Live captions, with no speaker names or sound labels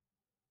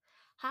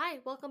Hi,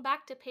 welcome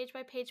back to Page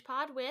by Page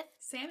Pod with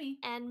Sammy.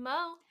 and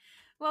Mo.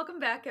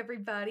 Welcome back,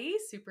 everybody.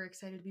 Super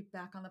excited to be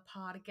back on the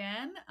pod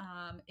again.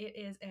 It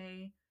is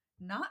a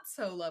not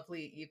so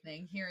lovely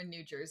evening here in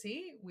New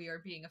Jersey. We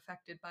are being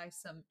affected by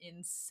some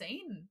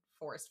insane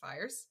forest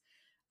fires,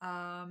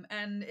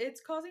 and it's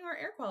causing our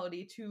air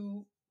quality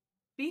to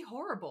be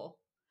horrible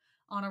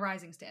on a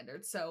rising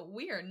standard. So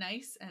we are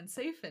nice and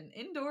safe and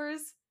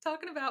indoors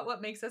talking about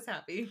what makes us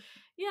happy.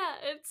 Yeah,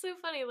 it's so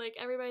funny. Like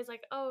everybody's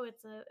like, "Oh,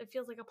 it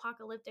feels like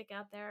apocalyptic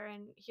out there,"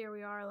 and here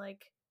we are.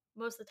 Like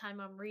most of the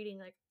time, I'm reading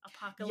like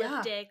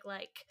apocalyptic,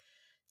 like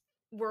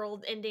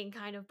world-ending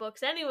kind of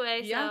books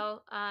anyway. Yeah.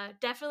 So,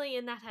 definitely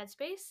in that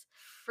headspace.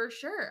 For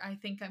sure. I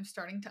think I'm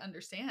starting to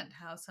understand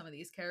how some of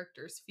these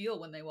characters feel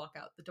when they walk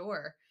out the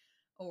door,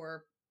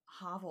 or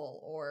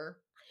hovel, or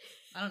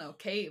I don't know,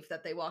 cave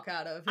that they walk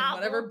out of in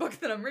whatever book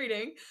that I'm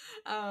reading.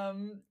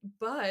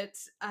 But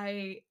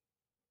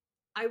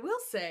I will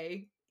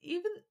say,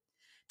 even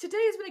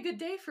today has been a good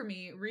day for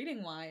me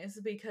reading wise,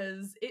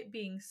 because it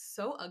being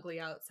so ugly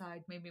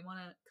outside made me want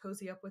to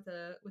cozy up with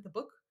a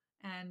book.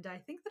 And I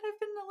think that I've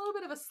been in a little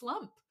bit of a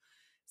slump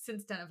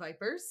since Den of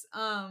Vipers.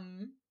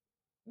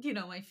 You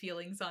know, my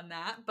feelings on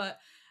that, but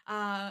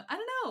I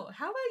don't know,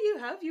 how about you?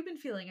 How have you been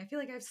feeling? I feel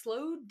like I've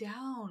slowed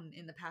down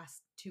in the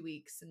past 2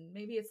 weeks, and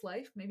maybe it's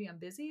life, maybe I'm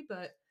busy,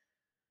 but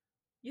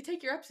you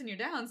take your ups and your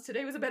downs.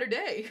 Today was a better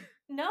day.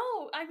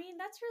 No, I mean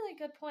that's really a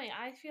good point.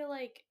 I feel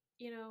like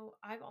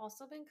I've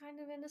also been kind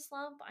of in a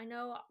slump. I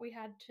know we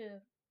had to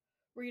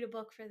read a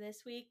book for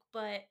this week,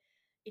 but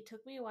it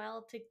took me a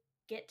while to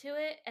get to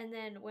it, and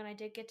then when I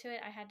did get to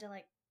it, I had to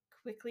like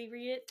quickly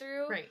read it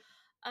through. Right.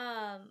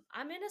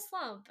 I'm in a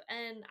slump,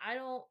 and I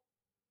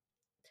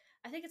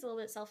think it's a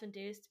little bit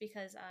self-induced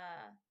because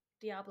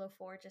Diablo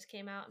 4 just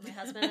came out, and my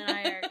husband and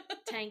I are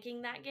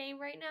tanking that game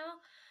right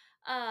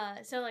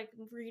now. So like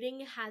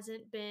reading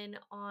hasn't been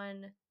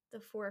on the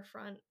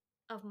forefront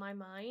of my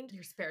mind.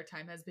 Your spare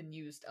time has been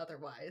used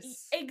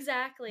otherwise.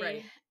 Exactly.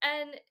 Right.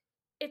 And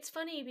it's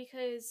funny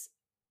because,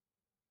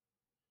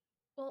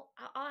 well,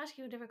 I'll ask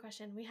you a different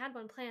question. We had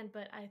one planned,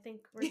 but I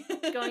think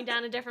we're going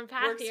down a different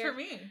path Works here. for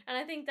me. And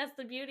I think that's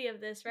the beauty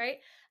of this, right?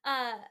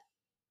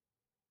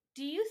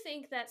 Do you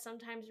think that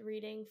sometimes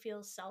reading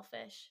feels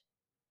selfish?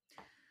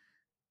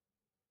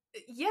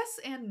 Yes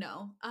and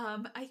no.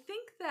 I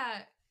think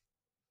that,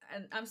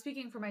 and I'm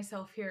speaking for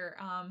myself here,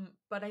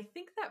 but I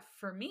think that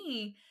for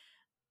me,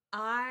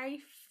 I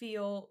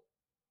feel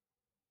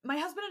my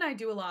husband and I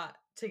do a lot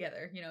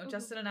together. You know,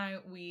 Justin and I,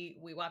 we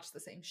watch the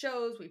same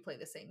shows, we play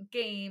the same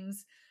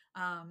games.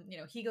 You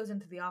know, he goes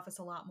into the office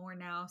a lot more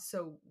now,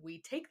 so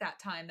we take that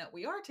time that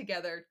we are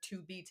together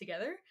to be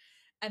together.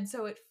 And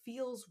so it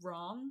feels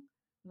wrong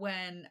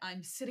when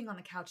I'm sitting on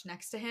the couch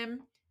next to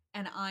him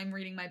and I'm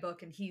reading my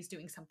book and he's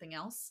doing something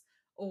else.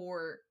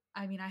 Or,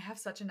 I mean, I have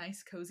such a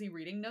nice cozy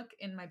reading nook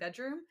in my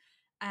bedroom,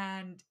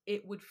 and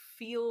it would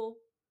feel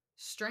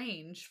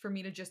strange for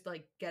me to just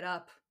like get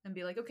up and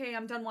be like, okay,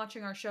 I'm done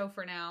watching our show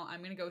for now. I'm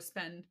going to go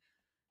spend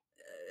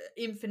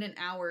infinite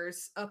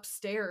hours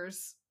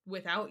upstairs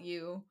without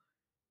you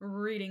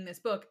reading this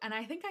book. And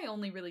I think I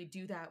only really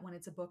do that when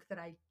it's a book that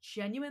I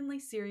genuinely,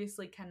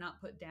 seriously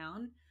cannot put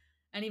down.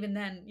 And even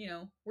then, you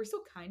know, we're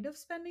still kind of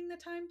spending the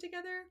time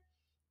together.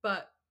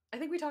 But I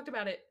think we talked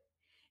about it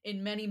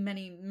in many,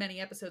 many, many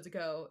episodes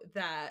ago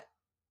that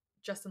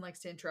Justin likes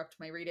to interrupt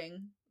my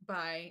reading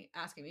by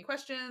asking me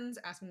questions,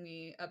 asking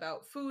me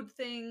about food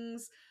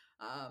things.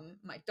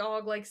 My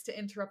dog likes to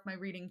interrupt my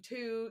reading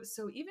too.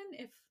 So even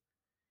if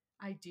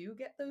I do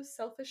get those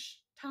selfish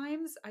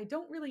times, I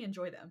don't really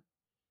enjoy them.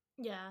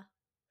 Yeah.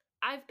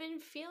 I've been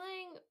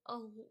feeling a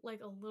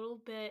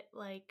little bit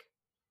like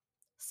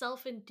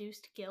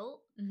self-induced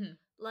guilt. Mm-hmm.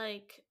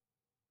 Like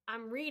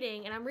I'm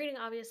reading, and I'm reading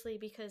obviously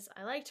because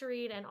I like to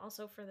read and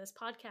also for this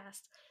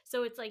podcast.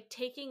 So it's like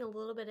taking a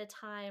little bit of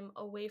time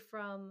away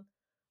from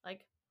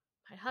like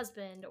my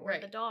husband or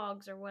the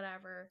dogs or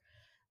whatever.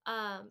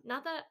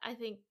 Not that I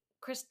think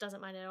Chris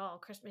doesn't mind at all.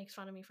 Chris makes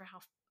fun of me for how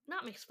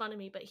not makes fun of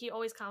me, but he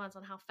always comments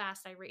on how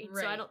fast I read.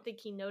 So I don't think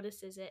he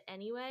notices it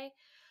anyway.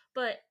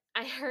 But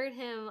I heard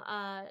him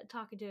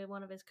talking to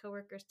one of his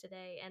coworkers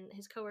today, and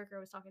his coworker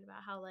was talking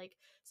about how like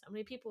so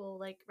many people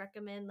like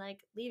recommend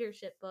like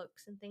leadership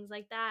books and things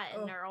like that,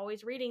 and they're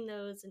always reading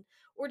those, and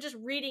or just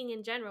reading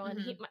in general.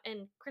 Mm-hmm.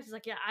 And Chris is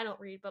like, yeah, I don't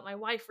read, but my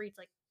wife reads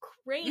like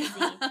crazy,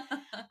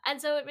 and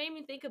so it made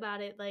me think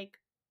about it. Like,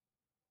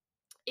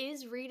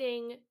 is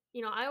reading?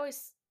 I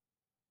always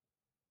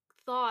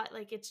thought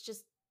like it's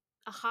just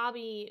a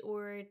hobby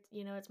or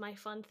it's my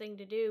fun thing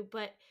to do,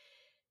 but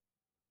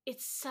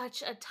it's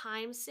such a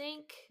time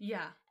sink.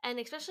 Yeah. And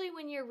especially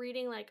when you're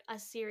reading like a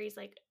series,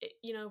 like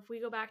if we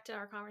go back to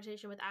our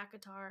conversation with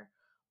Akatar,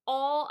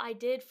 all I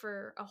did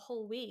for a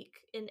whole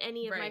week in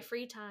any of my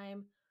free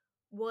time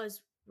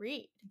was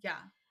read. Yeah.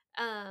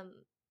 And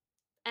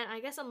I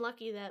guess I'm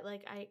lucky that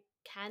like I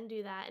can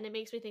do that, and it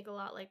makes me think a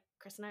lot like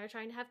Chris and I are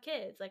trying to have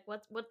kids. Like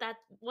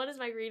what is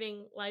my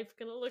reading life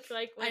gonna look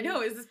like? I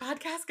know, is this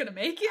podcast gonna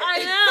make it?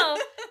 I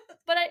know.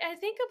 But I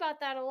think about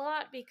that a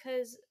lot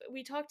because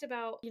we talked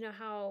about,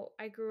 how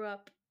I grew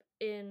up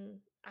in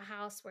a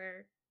house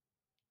where,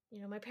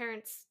 my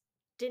parents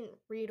didn't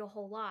read a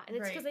whole lot. And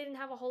it's because Right. they didn't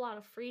have a whole lot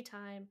of free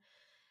time.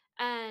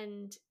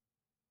 And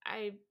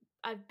I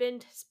I've been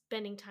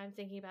spending time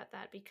thinking about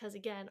that because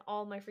again,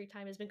 all my free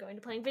time has been going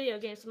to playing video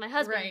games with my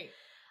husband. Right.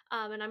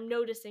 And I'm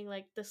noticing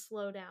like the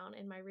slowdown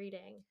in my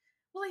reading.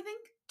 Well, I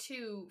think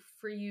too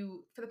for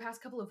you for the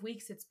past couple of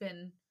weeks it's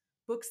been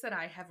books that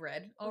I have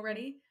read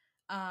already.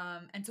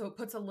 And so it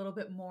puts a little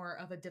bit more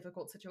of a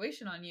difficult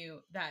situation on you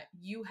that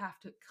you have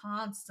to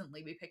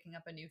constantly be picking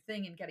up a new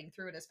thing and getting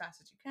through it as fast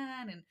as you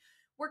can, and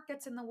work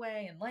gets in the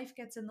way and life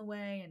gets in the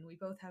way, and we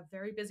both have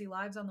very busy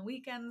lives on the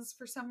weekends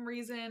for some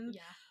reason.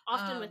 Yeah,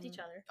 often with each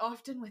other.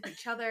 Often with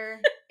each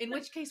other, in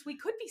which case we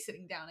could be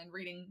sitting down and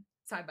reading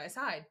side by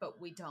side, but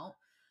we don't.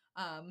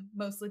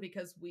 Mostly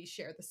because we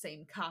share the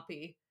same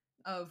copy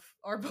of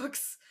our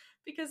books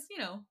because,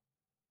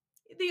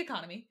 the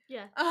economy.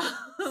 Yeah.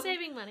 Um,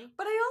 Saving money.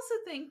 But I also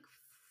think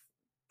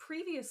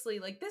previously,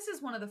 like, this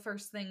is one of the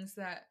first things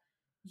that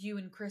you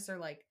and Chris are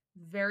like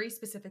very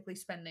specifically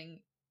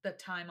spending the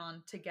time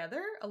on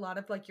together. A lot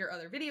of like your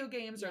other video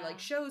games or like Yeah.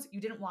 shows,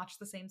 you didn't watch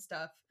the same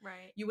stuff.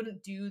 Right. You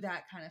wouldn't do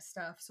that kind of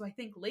stuff. So I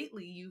think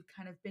lately you've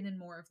kind of been in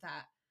more of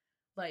that,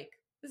 like,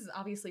 this is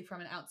obviously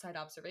from an outside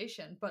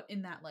observation, but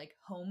in that like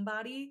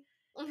homebody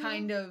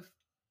kind of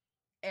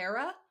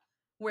era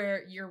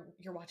where you're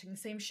watching the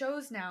same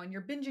shows now and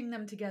you're binging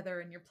them together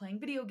and you're playing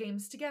video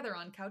games together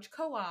on couch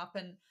co-op,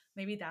 and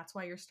maybe that's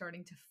why you're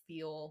starting to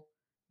feel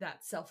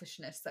that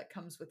selfishness that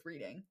comes with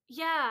reading.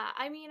 Yeah,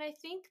 I mean, I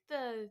think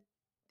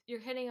you're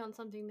hitting on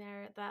something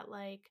there that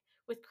like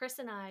with Chris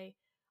and I,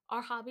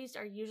 our hobbies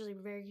are usually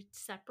very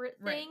separate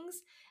Right.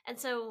 things. And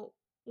so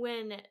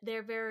when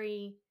they're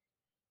very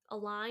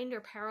aligned or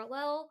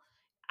parallel,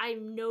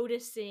 I'm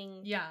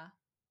noticing Yeah.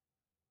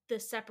 the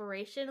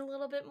separation a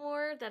little bit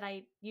more that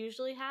I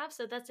usually have.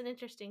 So that's an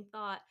interesting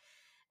thought.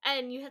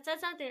 And you had said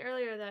something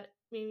earlier that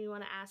made me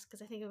want to ask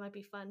because I think it might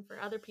be fun for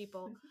other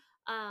people.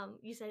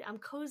 You said I'm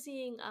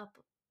cozying up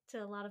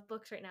to a lot of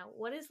books right now.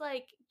 What is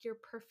like your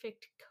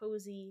perfect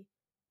cozy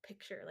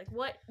picture? Like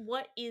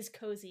what is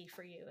cozy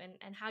for you,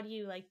 and how do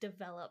you like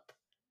develop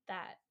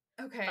that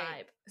Okay.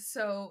 vibe?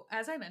 So,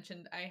 as I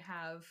mentioned, I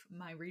have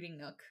my reading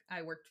nook.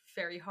 I worked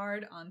very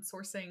hard on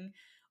sourcing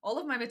all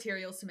of my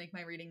materials to make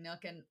my reading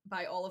nook. And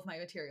by all of my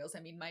materials, I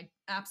mean my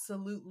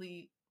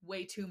absolutely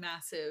way too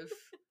massive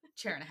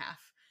chair and a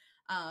half.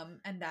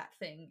 And that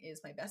thing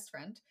is my best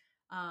friend.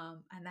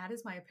 And that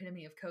is my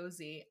epitome of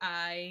cozy.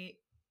 I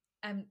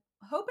am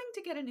hoping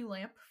to get a new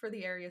lamp for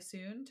the area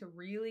soon to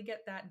really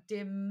get that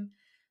dim,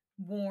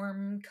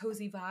 warm,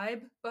 cozy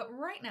vibe. But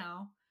right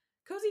now,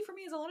 cozy for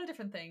me is a lot of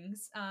different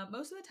things.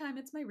 Most of the time,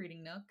 it's my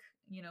reading nook.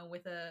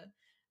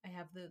 I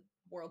have the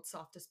world's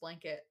softest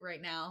blanket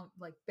right now,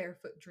 like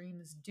Barefoot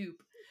Dreams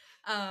dupe.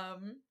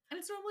 And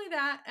it's normally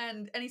that.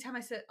 And anytime I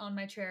sit on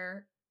my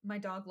chair, my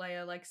dog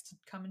Leia likes to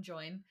come and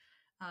join.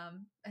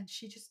 And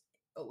she just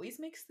always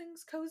makes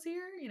things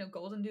cozier.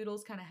 Golden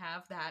Doodles kind of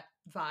have that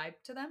vibe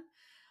to them.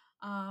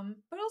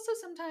 But also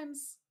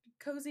sometimes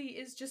cozy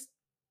is just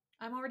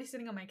I'm already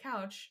sitting on my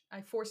couch.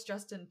 I force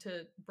Justin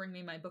to bring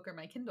me my book or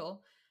my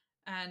Kindle,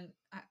 and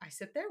I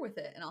sit there with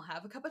it, and I'll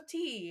have a cup of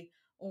tea,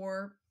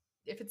 or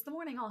if it's the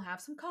morning, I'll have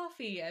some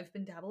coffee. I've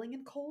been dabbling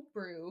in cold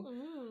brew.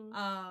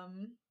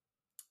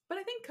 But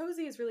I think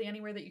cozy is really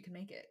anywhere that you can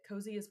make it.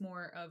 Cozy is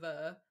more of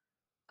a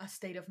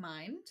state of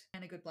mind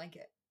and a good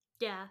blanket.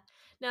 Yeah.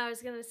 No, I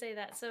was going to say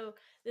that. So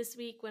this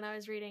week when I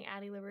was reading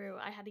Addie LaRue,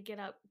 I had to get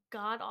up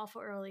god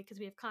awful early because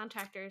we have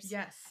contractors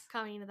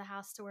coming into the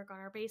house to work on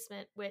our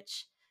basement,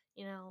 which,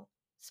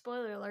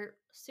 spoiler alert,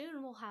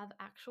 soon we'll have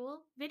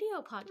actual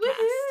video podcast.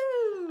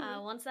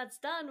 Once that's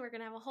done, we're going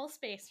to have a whole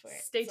space for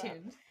it. Stay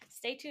tuned.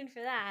 Stay tuned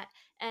for that.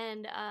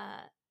 And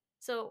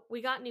so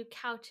we got new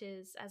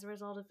couches as a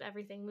result of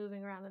everything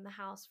moving around in the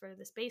house for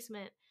this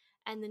basement.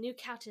 And the new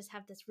couches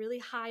have this really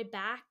high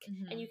back,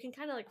 and you can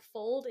kind of like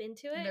fold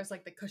into it. And there's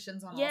like the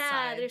cushions on all sides.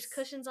 Yeah, there's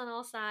cushions on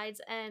all sides.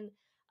 And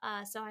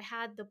so I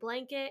had the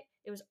blanket.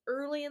 It was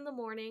early in the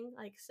morning,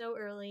 like so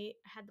early.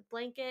 I had the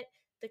blanket,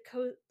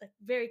 like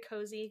very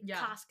cozy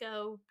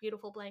Costco,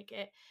 beautiful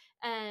blanket,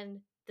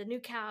 and the new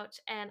couch.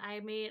 And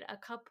I made a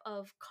cup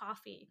of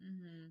coffee.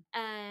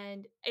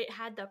 And it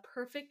had the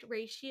perfect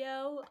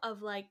ratio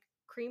of like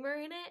creamer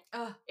in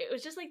it. It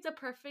was just like the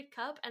perfect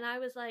cup. And I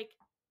was like,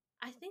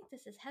 I think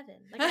this is heaven.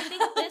 Like, I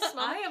think this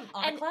moment. I am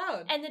on a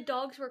cloud. And the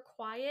dogs were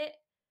quiet.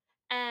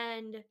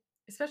 And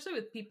especially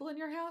with people in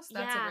your house,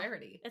 that's a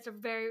rarity. It's a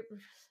very,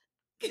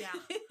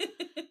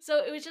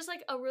 So it was just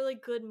like a really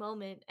good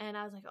moment. And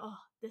I was like, oh,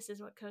 this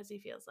is what cozy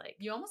feels like.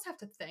 You almost have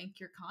to thank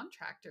your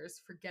contractors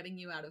for getting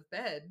you out of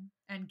bed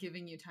and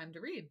giving you time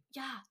to read.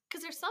 Yeah.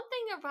 Because there's something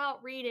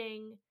about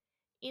reading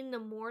in the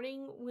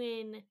morning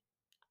when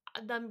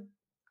I don't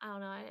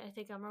know, I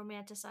think I'm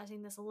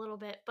romanticizing this a little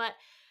bit, but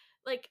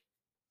like,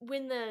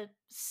 when the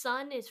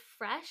sun is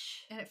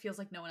fresh and it feels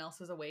like no one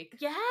else is awake.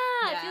 Yeah.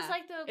 It feels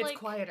like it's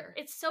quieter.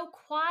 It's so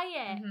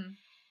quiet.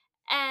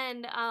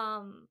 And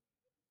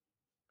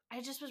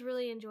I just was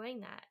really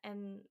enjoying that.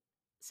 And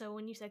so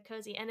when you said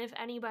cozy, and if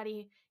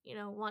anybody,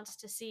 wants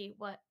to see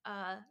what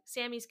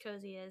Sammy's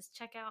cozy is,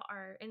 check out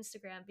our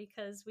Instagram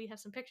because we have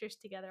some pictures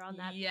together on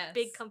that Yes.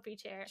 big comfy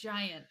chair.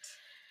 Giant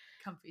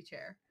comfy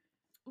chair.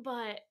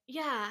 But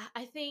yeah,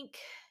 I think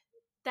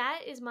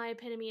that is my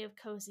epitome of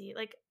cozy.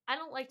 Like, I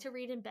don't like to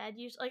read in bed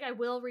usually. Like, I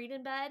will read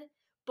in bed,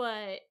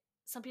 but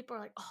some people are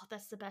like, oh,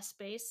 that's the best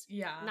space.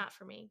 Yeah. Not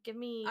for me.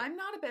 I'm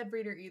not a bed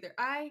reader either.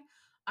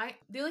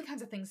 The only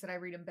kinds of things that I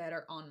read in bed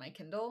are on my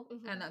Kindle,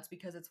 and that's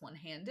because it's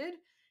one-handed.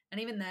 And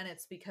even then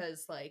it's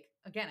because, like,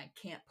 again, I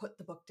can't put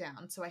the book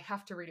down, so I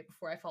have to read it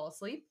before I fall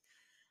asleep.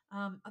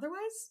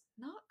 Otherwise,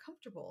 not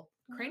comfortable.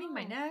 Craning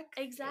my neck.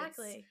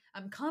 Exactly.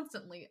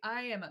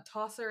 I am a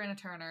tosser and a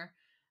turner.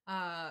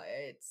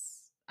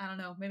 It's, I don't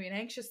know, maybe an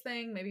anxious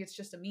thing, maybe it's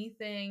just a me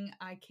thing.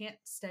 I can't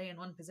stay in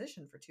one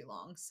position for too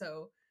long.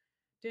 So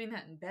doing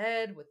that in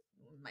bed with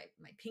my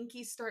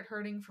pinkies start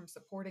hurting from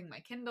supporting my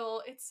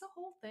Kindle, it's a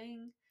whole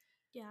thing.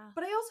 Yeah.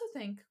 But I also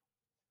think,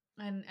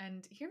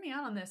 and hear me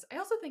out on this, I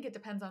also think it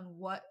depends on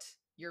what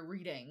you're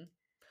reading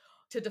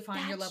to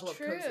define your level of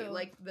cozy.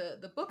 Like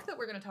the book that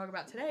we're going to talk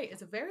about today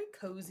is a very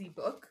cozy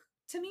book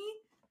to me.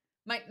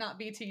 Might not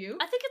be to you.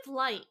 I think it's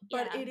light,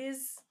 but it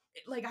is,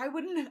 like,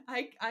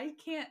 I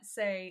can't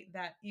say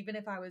that even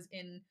if I was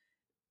in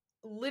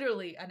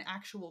literally an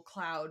actual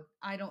cloud,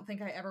 I don't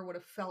think I ever would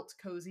have felt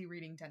cozy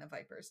reading Den of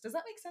Vipers. Does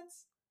that make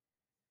sense?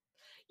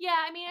 Yeah,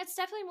 I mean, it's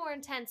definitely more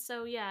intense.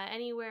 So yeah,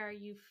 anywhere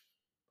you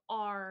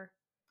are.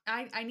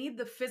 I need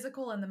the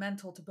physical and the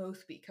mental to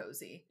both be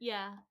cozy.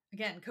 Yeah.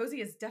 Again, cozy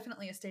is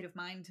definitely a state of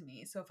mind to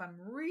me. So if I'm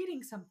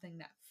reading something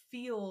that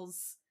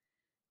feels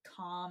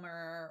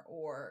calmer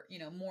or,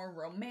 more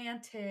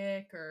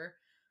romantic or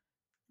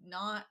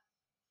not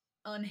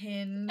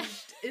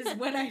unhinged is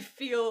when I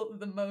feel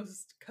the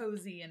most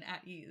cozy and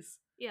at ease.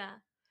 Yeah.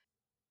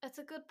 That's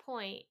a good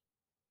point.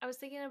 I was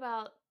thinking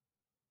about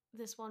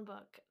this one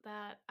book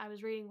that I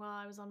was reading while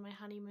I was on my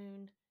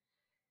honeymoon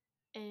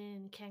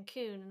in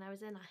Cancun, and I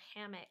was in a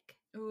hammock.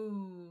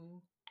 Ooh.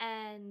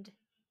 And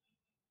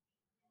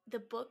the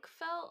book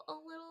felt a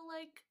little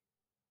like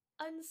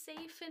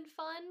unsafe and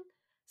fun.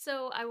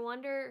 So I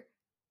wonder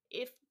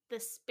if the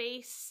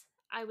space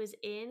I was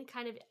in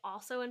kind of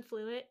also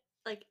influenced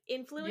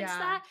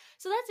that.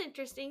 So that's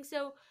interesting.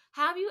 So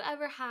have you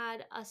ever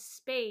had a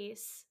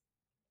space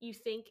you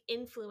think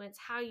influence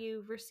how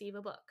you receive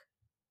a book?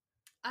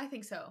 I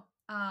think so.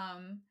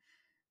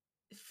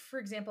 For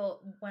example,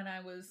 when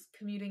I was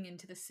commuting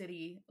into the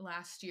city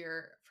last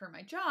year for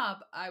my job,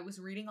 I was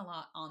reading a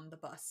lot on the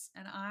bus,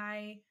 and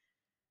I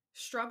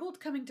struggled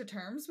coming to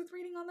terms with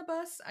reading on the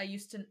bus.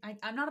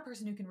 I'm not a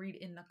person who can read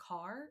in the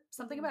car.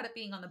 Something about it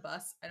being on the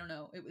bus, I don't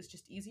know, it was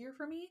just easier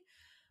for me.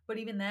 But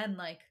even then,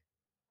 like,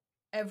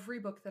 every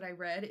book that I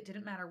read, it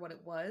didn't matter what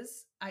it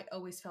was, I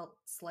always felt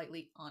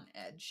slightly on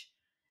edge.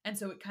 And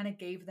so it kind of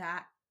gave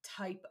that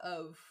type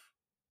of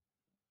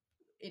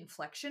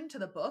inflection to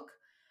the book.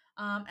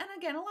 And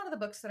again, a lot of the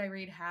books that I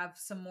read have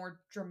some more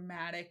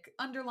dramatic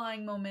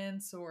underlying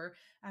moments, or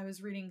I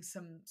was reading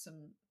some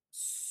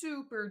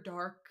super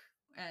dark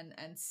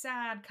and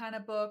sad kind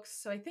of books.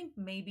 So I think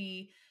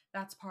maybe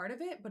that's part of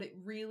it, but it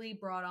really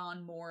brought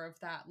on more of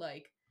that,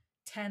 like,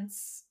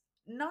 tense,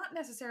 not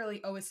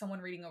necessarily, oh, is someone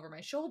reading over my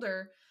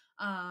shoulder,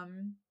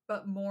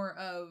 but more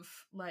of,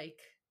 like,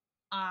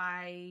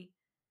 I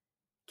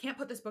can't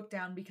put this book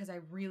down because I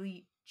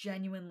really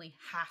genuinely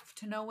have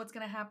to know what's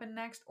going to happen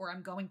next, or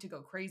I'm going to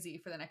go crazy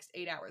for the next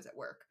 8 hours at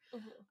work.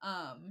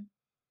 And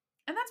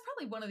that's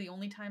probably one of the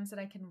only times that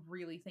I can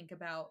really think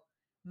about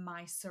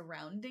my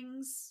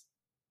surroundings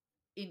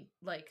in,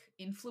 like,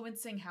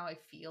 influencing how I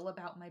feel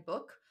about my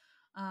book.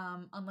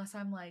 Unless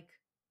I'm, like,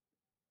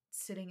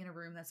 sitting in a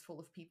room that's full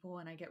of people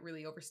and I get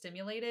really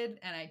overstimulated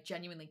and I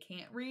genuinely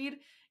can't read,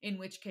 in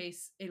which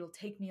case it'll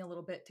take me a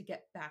little bit to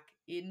get back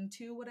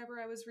into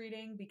whatever I was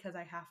reading because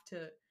I have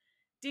to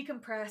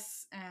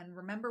decompress and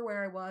remember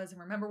where I was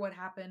and remember what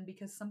happened,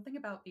 because something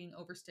about being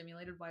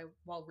overstimulated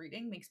while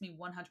reading makes me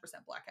 100%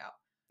 black out.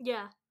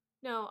 Yeah.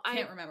 No,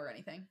 Can't remember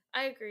anything.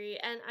 I agree.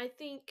 And I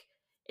think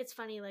it's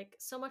funny, like,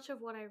 so much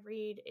of what I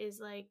read is,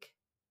 like,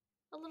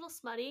 a little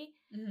smutty.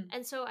 Mm-hmm.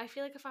 And so I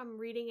feel like if I'm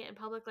reading it in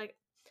public, like,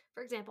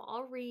 for example,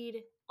 I'll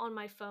read on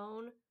my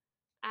phone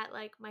at,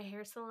 like, my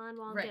hair salon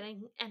while I'm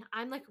getting, and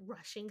I'm, like,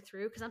 rushing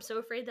through because I'm so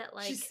afraid that,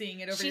 like, she's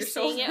seeing it over your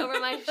shoulder. She's seeing it over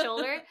my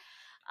shoulder.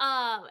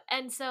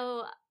 And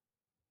so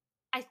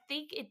I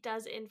think it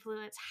does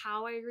influence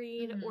how I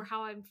read or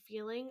how I'm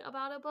feeling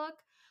about a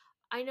book.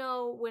 I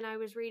know when I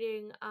was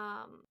reading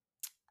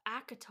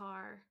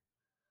ACOTAR,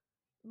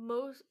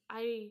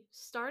 I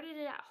started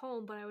it at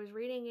home, but I was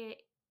reading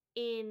it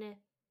in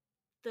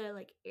the,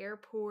 like,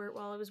 airport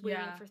while I was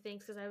waiting for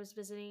things because I was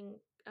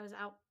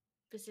out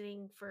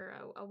visiting for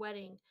a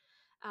wedding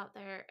out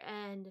there.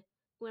 And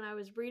when I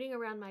was reading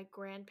around my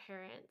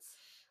grandparents,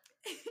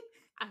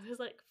 I was,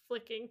 like,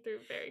 flicking through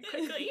very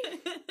quickly.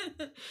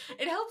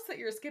 It helps that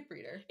you're a skip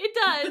reader. It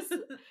does.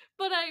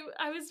 But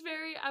I was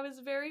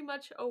very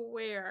much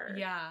aware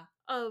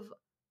of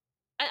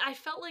I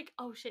felt like,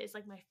 oh shit, is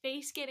like my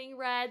face getting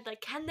red?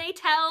 Like, can they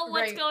tell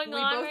what's Right. going We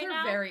on both right are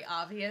now? very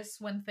obvious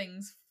when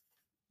things,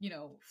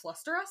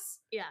 fluster us.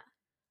 Yeah.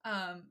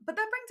 But that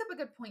brings up a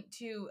good point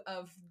too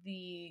of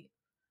the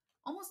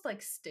almost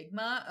like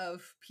stigma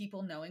of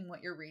people knowing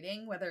what you're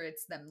reading, whether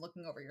it's them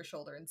looking over your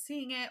shoulder and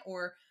seeing it,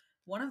 or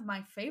one of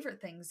my favorite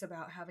things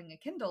about having a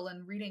Kindle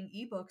and reading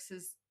ebooks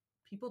is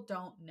people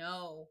don't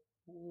know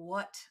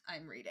what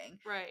I'm reading.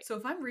 Right. So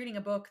if I'm reading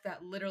a book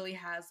that literally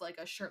has like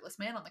a shirtless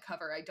man on the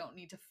cover, I don't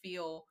need to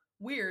feel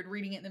weird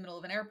reading it in the middle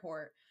of an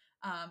airport.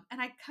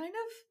 And I kind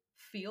of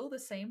feel the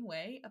same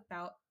way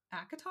about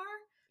ACOTAR,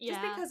 just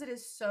Yeah. because it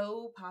is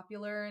so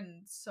popular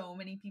and so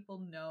many people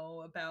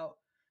know about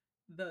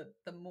the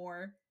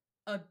more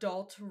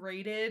adult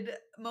rated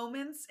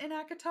moments in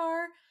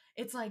ACOTAR.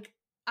 It's like,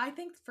 I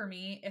think for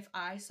me, if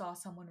I saw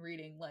someone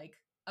reading like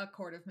A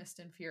Court of Mist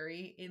and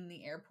Fury in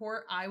the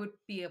airport, I would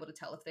be able to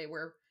tell if they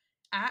were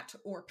at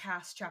or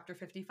past chapter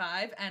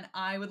 55, and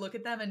I would look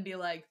at them and be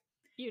like,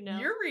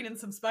 you're reading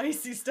some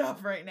spicy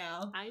stuff right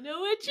now. I know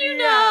what you Yeah.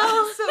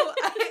 know. So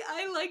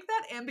I like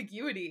that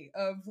ambiguity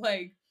of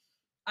like,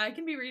 I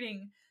can be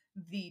reading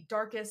the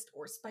darkest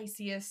or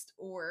spiciest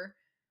or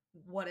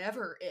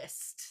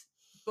whatever-ist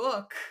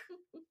book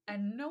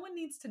and no one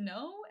needs to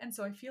know, and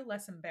so I feel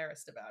less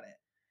embarrassed about it.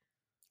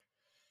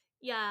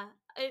 Yeah,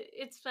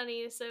 it's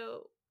funny.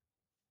 So,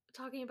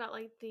 talking about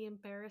like the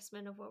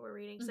embarrassment of what we're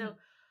reading. Mm-hmm. So,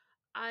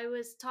 I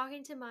was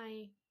talking to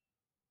my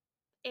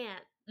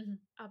aunt Mm-hmm.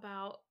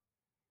 about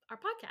our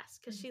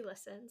podcast because Mm-hmm. she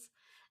listens,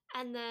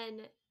 and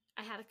then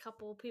I had a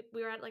couple people.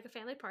 We were at like a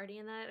family party,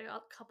 and then I had a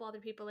couple other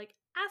people like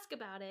ask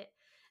about it,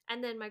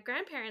 and then my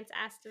grandparents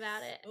asked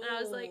about it, and I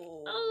was like,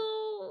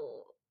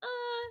 Oh.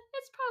 oh,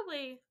 it's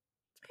probably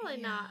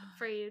not Yeah.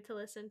 for you to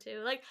listen to.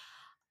 Like,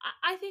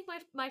 I think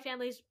my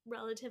family's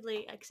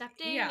relatively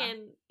accepting, Yeah.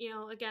 and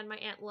again, my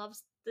aunt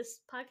loves this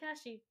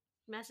podcast. She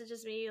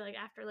messages me like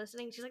after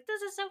listening. She's like,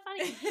 "This is so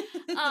funny."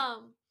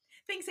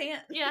 Thanks,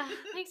 Aunt. Yeah,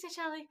 thanks,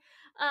 Shelly.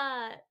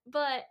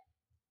 But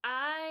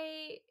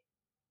I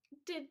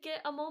did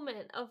get a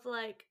moment of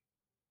like,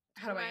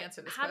 How do I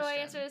answer this how do I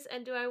answer question? this,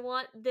 and do I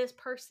want this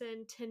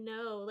person to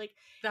know? Like,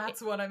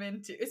 That's what I'm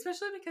into,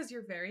 especially because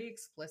you're very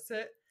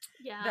explicit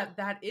yeah,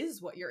 that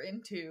is what you're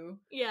into.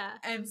 yeah,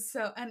 And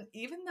so, and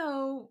even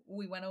though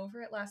we went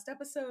over it last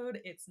episode,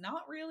 it's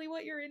not really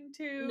what you're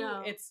into.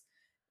 no, It's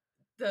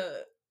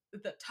the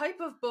type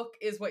of book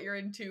is what you're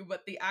into,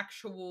 but the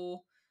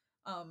actual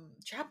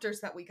chapters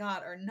that we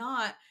got are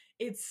not.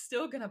 It's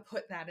still gonna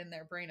put that in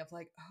their brain of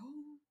like,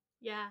 oh,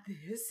 yeah,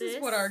 this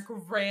is what our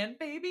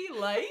grandbaby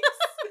likes.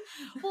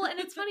 Well, and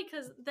it's funny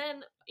because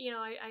then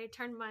I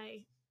turned my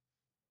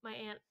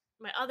aunt,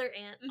 my other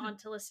aunt, Mhm.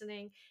 onto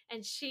listening,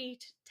 and she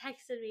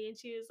texted me, and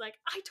she was like,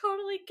 I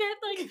totally get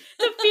like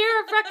the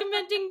fear of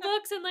recommending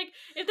books, and like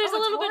if there's Oh, a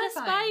it's little bit of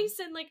horrifying. spice,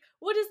 and like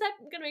what is that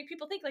gonna make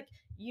people think? Like,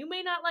 you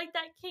may not like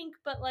that kink,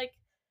 but like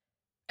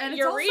And it's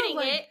you're also reading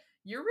like it.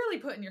 you're really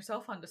putting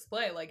yourself on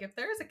display. Like if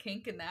there's a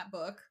kink in that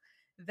book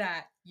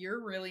that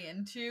you're really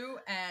into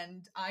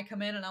and I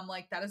come in and I'm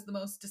like, that is the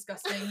most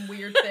disgusting,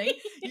 weird thing,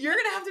 you're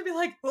gonna have to be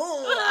like,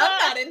 oh,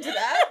 I'm not into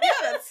that.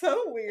 Yeah, that's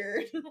so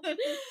weird.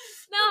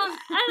 No, and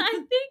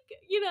I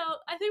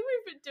think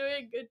we've been doing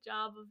a good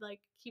job of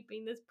like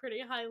keeping this pretty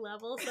high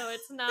level, so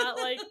it's not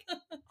like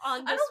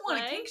on I don't want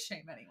to display. kink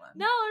shame anyone.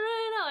 No,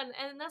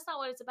 and that's not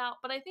what it's about.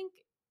 But I think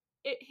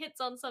it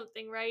hits on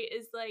something, right?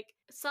 Is like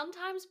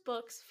sometimes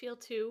books feel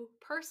too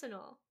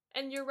personal,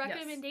 and your Yes.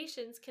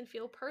 recommendations can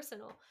feel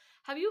personal.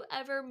 Have you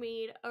ever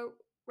made a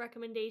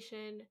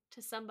recommendation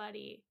to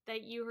somebody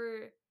that you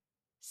were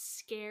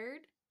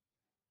scared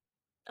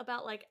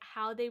about, like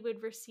how they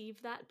would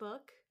receive that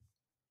book?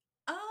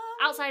 Um,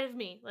 Outside of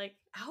me, like,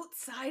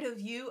 outside of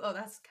you, oh,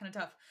 that's kind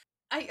of tough.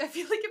 I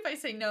feel like if I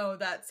say no,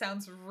 that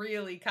sounds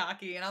really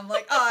cocky, and I'm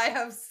like, oh, I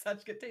have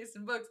such good taste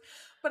in books,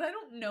 but I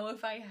don't know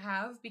if I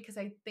have because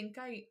I think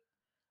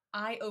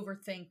I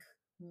overthink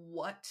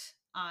what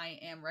I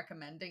am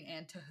recommending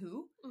and to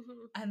who.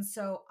 mhm. And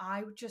so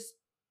I would just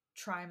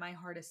try my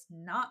hardest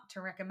not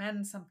to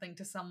recommend something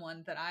to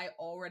someone that I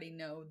already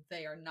know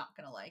they are not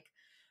going to like.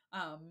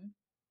 Um,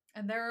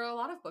 and there are a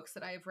lot of books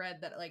that I have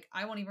read that like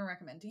I won't even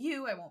recommend to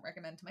you. I won't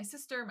recommend to my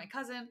sister, my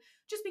cousin,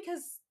 just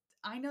because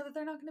I know that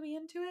they're not going to be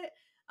into it.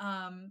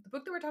 The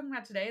book that we're talking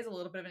about today is a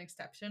little bit of an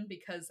exception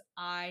because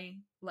I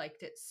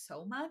liked it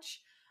so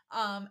much.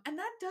 And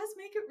that does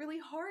make it really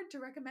hard to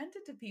recommend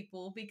it to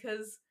people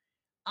because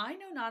I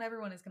know not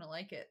everyone is going to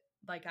like it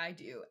like I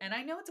do. And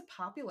I know it's a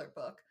popular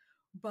book,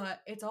 but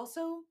it's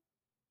also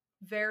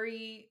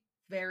very,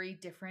 very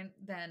different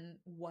than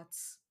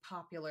what's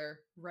popular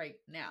right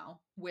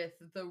now with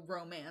the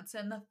romance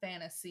and the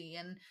fantasy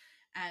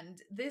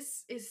and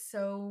this is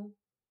so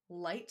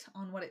light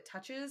on what it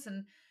touches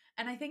and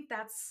I think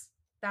that's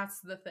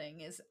the thing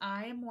is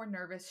I am more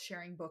nervous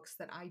sharing books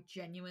that I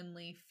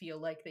genuinely feel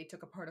like they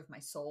took a part of my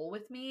soul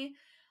with me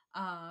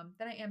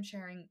than I am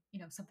sharing,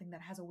 something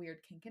that has a weird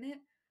kink in it.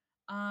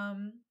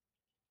 Um,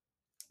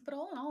 but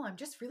all in all, I'm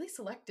just really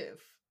selective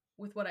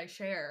with what I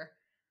share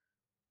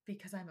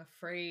because I'm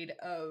afraid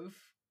of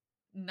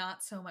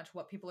not so much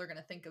what people are going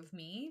to think of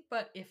me,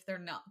 but if they're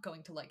not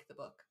going to like the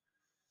book.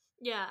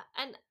 Yeah,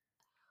 and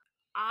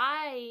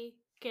I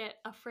get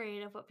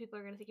afraid of what people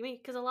are going to think of me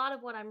because a lot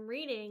of what I'm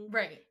reading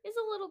Right. is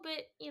a little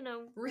bit,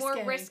 more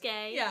Risque.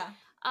 risque. Yeah.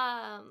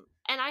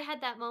 And I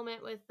had that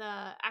moment with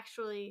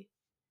actually,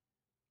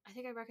 I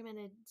think I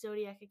recommended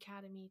Zodiac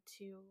Academy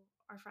to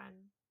our friend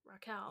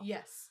Raquel.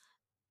 Yes.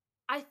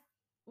 I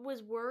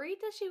was worried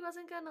that she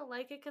wasn't gonna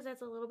like it because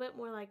it's a little bit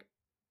more like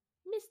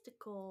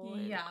mystical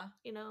and Yeah.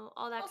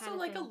 all that Also kind of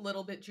like thing. a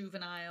little bit A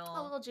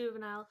juvenile. little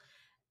juvenile,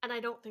 and I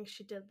don't think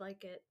she did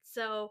like it.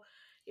 So,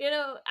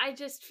 I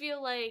just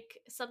feel like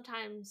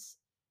sometimes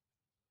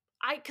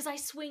because I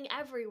swing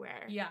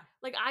everywhere. Yeah.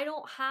 Like I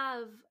don't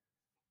have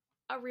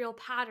a real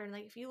pattern.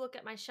 Like if you look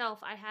at my shelf,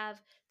 I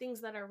have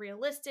things that are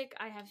realistic.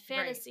 I have Right.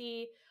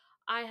 fantasy.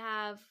 I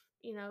have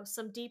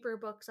some deeper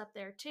books up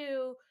there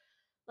too.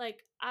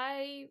 Like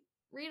I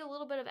read a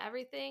little bit of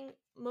everything.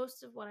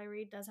 Most of what I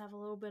read does have a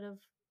little bit of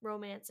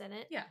romance in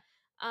it. Yeah.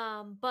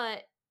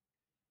 But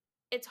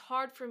it's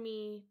hard for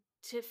me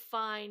to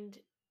find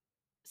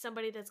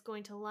somebody that's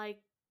going to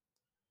like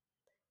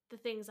the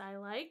things I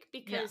like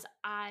because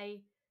I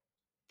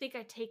think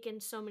I take in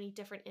so many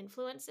different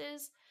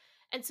influences.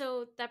 And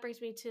so that brings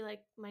me to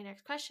like my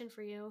next question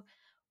for you.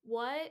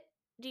 What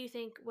do you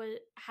think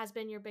has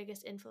been your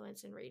biggest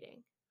influence in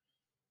reading?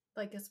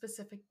 Like a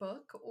specific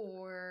book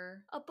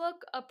or A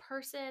book, a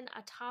person,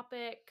 a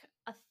topic,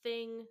 a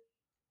thing.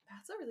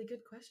 That's a really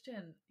good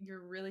question.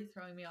 You're really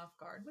throwing me off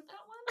guard with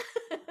that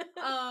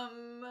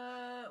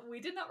one.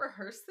 We did not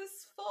rehearse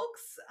this,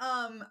 folks.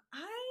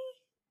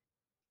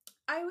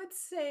 I would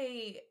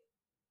say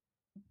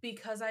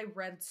because I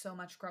read so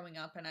much growing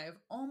up and I've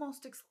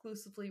almost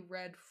exclusively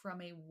read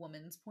from a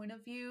woman's point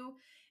of view,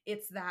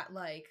 it's that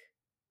like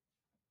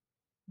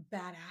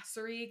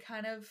badassery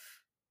kind of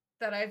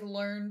that I've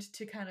learned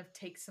to kind of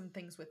take some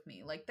things with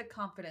me, like the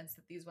confidence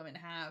that these women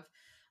have,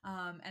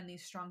 and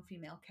these strong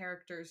female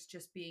characters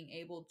just being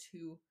able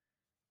to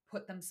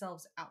put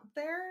themselves out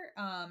there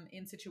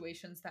in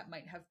situations that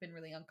might have been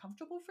really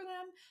uncomfortable for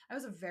them. I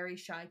was a very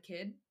shy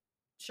kid.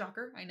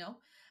 Shocker, I know.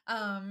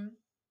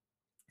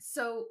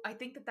 So I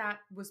think that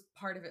was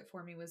part of it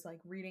for me, was like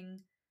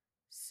reading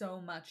so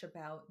much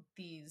about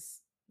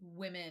these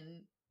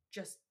women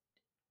just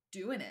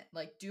doing it,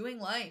 like doing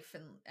life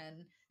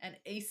and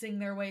acing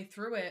their way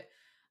through it.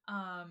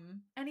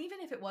 And even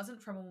if it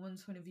wasn't from a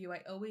woman's point of view,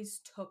 I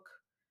always took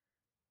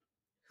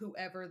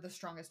whoever the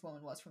strongest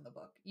woman was from the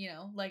book.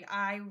 Like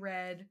I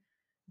read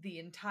the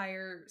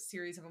entire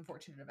series of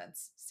Unfortunate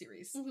Events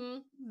series. Mm-hmm.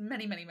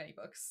 Many, many, many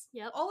books.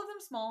 Yep. All of them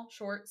small,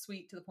 short,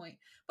 sweet, to the point,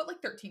 but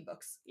like 13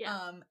 books.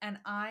 Yeah. And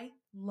I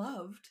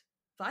loved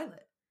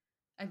Violet.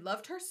 I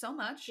loved her so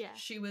much. Yeah.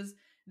 She was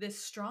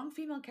this strong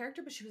female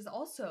character, but she was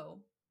also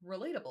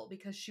relatable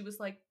because she was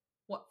like,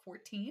 what,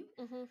 14?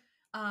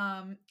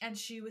 Mm-hmm. And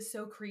she was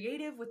so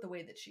creative with the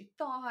way that she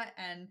thought,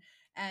 and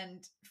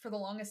for the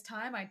longest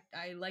time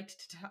I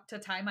liked to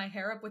tie my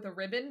hair up with a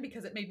ribbon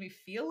because it made me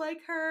feel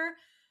like her.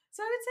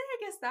 So I would say,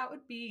 I guess that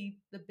would be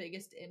the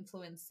biggest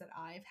influence that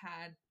I've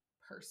had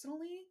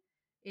personally,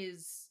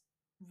 is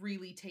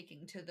really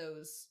taking to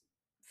those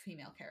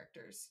female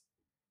characters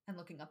and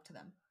looking up to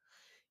them.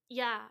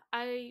 Yeah,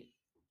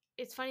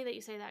 it's funny that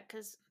you say that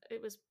because it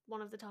was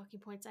one of the talking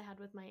points I had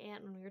with my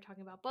aunt when we were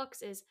talking about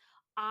books is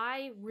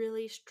I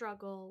really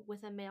struggle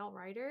with a male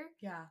writer.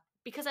 Yeah.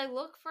 Because I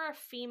look for a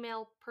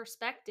female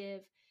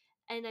perspective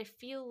and I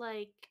feel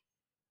like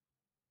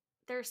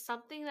there's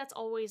something that's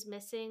always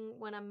missing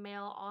when a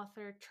male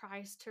author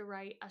tries to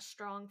write a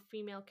strong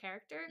female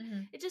character.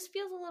 Mm-hmm. It just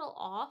feels a little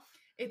off.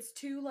 It's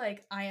too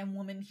like, I am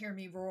woman, hear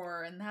me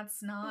roar, and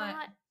that's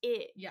not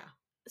it. Yeah.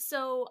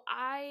 So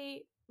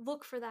I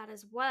look for that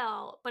as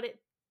well, but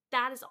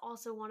that is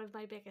also one of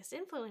my biggest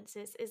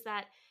influences is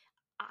that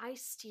I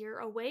steer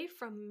away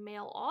from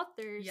male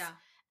authors. Yeah.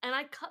 And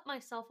I cut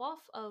myself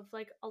off of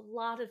like a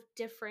lot of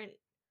different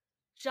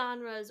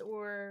genres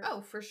or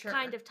for sure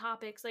kind of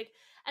topics. Like,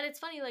 and it's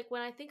funny, like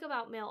when I think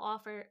about male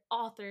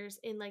authors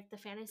in like the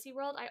fantasy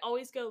world, I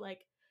always go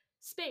like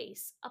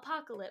space,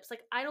 apocalypse.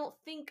 Like I don't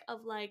think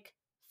of like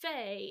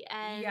fae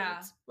and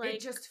like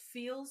it just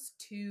feels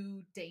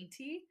too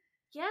dainty.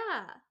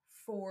 Yeah.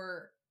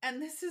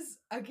 And this is,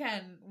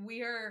 again,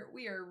 we are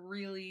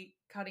really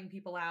cutting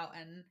people out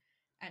and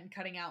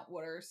cutting out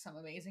what are some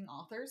amazing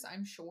authors,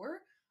 I'm sure.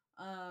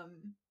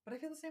 But I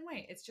feel the same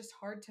way. It's just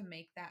hard to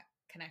make that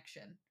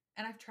connection.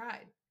 And I've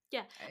tried.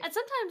 Yeah. And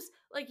sometimes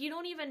like you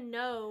don't even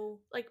know,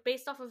 like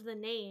based off of the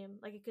name,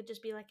 like it could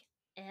just be like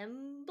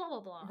M blah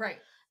blah blah. Right.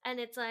 And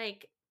it's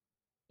like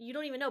you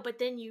don't even know, but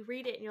then you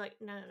read it and you're like,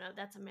 no,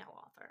 that's a male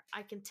author.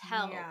 I can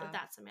tell that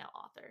that's a male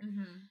author.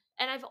 Mm-hmm.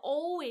 And I've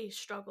always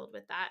struggled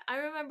with that. I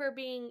remember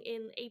being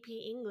in AP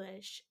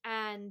English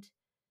and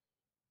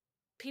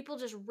people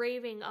just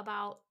raving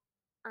about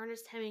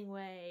Ernest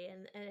Hemingway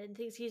and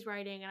things he's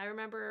writing. And I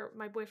remember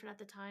my boyfriend at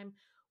the time,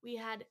 we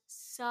had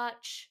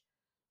such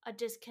a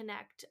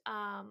disconnect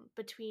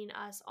between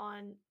us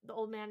on The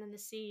Old Man and the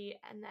Sea.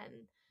 And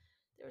then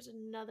there was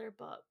another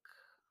book.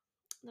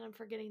 that I'm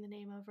forgetting the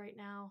name of right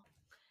now.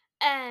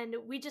 And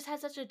we just had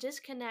such a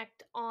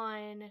disconnect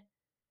on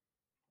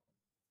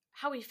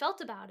how we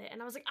felt about it.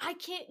 And I was like, I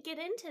can't get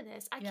into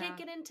this. I can't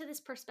get into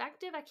this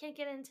perspective. I can't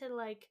get into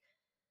like,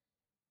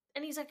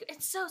 and he's like,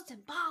 it's so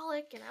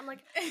symbolic. And I'm like,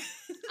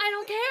 I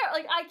don't care.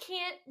 Like, I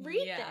can't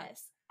read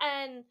this.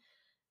 And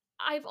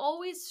I've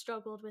always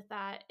struggled with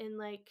that. And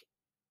like,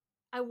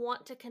 I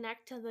want to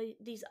connect to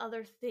these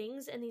other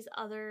things and these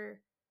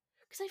other,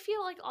 because I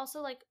feel like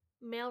also like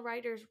male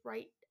writers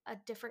write a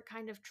different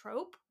kind of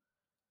trope.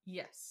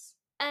 Yes.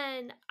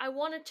 And I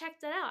want to check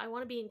that out. I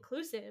want to be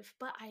inclusive,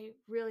 but I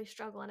really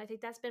struggle. And I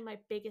think that's been my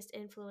biggest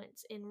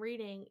influence in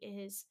reading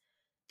is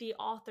the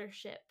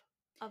authorship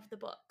of the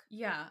book.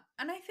 Yeah.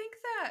 And I think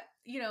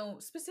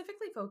that,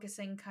 specifically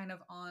focusing kind of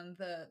on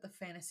the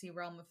fantasy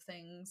realm of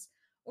things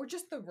or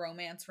just the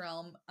romance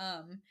realm,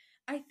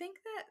 I think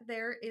that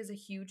there is a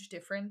huge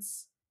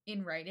difference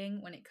in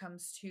writing when it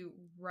comes to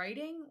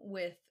writing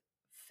with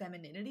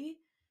femininity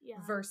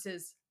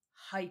versus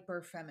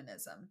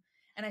hyper-feminism.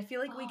 And I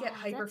feel like we get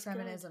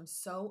hyper-feminism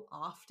so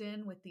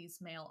often with these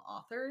male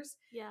authors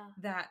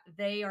that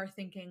they are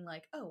thinking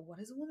like, oh, what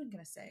is a woman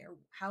going to say? Or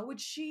how would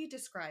she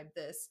describe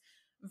this?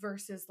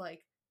 Versus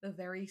like the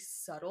very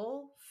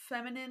subtle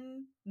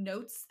feminine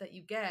notes that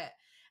you get.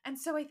 And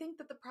so I think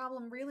that the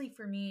problem really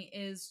for me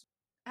is,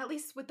 at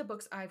least with the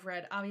books I've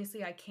read,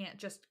 obviously I can't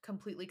just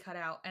completely cut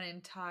out an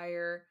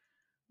entire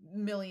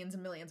millions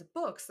and millions of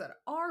books that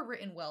are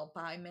written well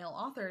by male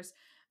authors.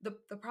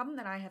 The problem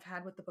that I have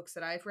had with the books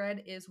that I've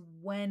read is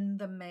when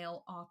the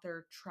male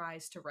author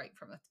tries to write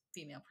from a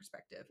female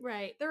perspective.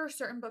 Right. There are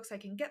certain books I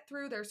can get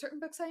through. There are certain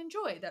books I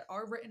enjoy that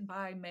are written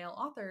by male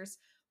authors,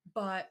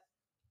 but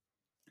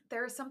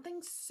there is something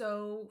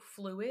so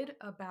fluid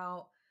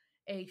about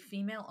a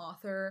female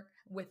author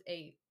with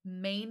a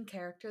main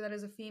character that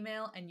is a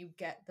female, and you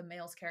get the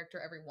male's character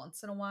every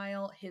once in a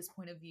while, his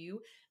point of view,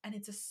 and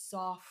it's a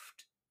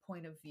soft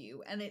point of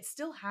view. And it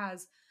still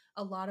has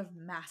a lot of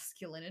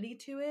masculinity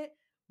to it,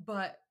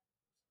 but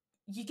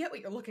you get what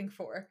you're looking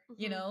for.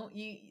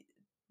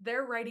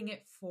 They're writing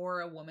it for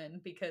a woman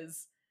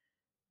because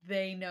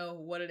they know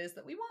what it is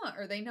that we want,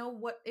 or they know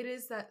what it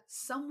is that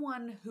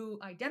someone who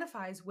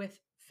identifies with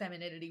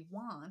femininity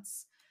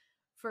wants,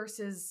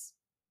 versus,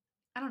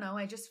 I don't know,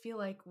 I just feel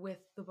like with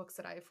the books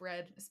that I've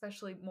read,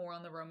 especially more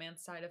on the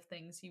romance side of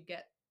things, you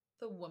get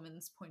the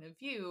woman's point of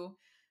view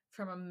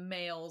from a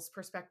male's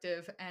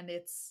perspective, and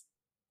it's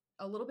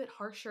a little bit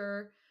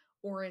harsher,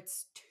 or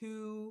it's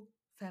too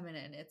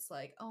feminine. It's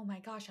like, oh my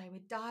gosh, I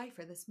would die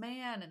for this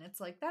man. And it's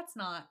like, that's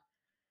not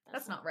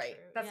right.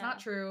 True. That's not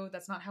true.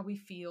 That's not how we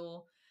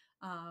feel.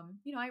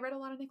 I read a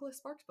lot of Nicholas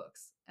Sparks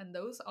books, and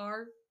those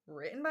are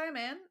written by a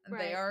man, and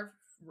they are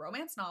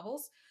romance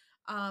novels.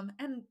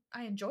 And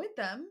I enjoyed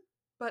them,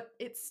 but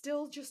it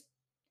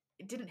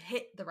didn't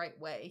hit the right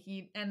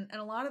way. And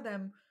a lot of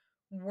them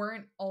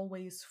weren't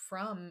always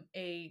from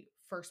a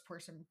first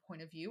person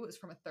point of view. It was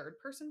from a third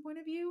person point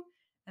of view.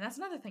 And that's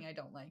another thing I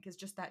don't like, is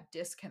just that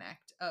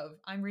disconnect of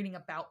I'm reading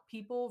about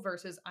people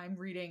versus I'm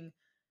reading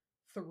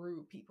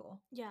through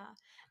people. Yeah.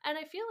 And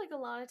I feel like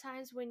a lot of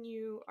times when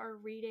you are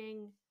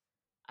reading,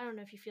 I don't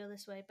know if you feel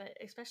this way, but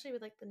especially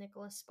with like the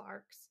Nicholas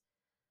Sparks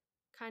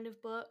kind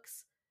of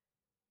books,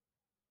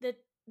 the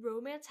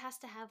romance has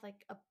to have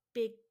like a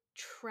big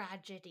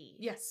tragedy.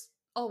 Yes.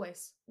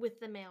 Always. With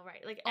the male,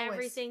 right? Like always.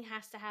 Everything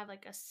has to have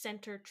like a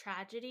center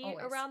tragedy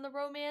always. Around the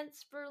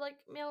romance for like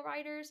male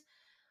writers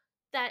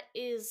that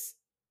is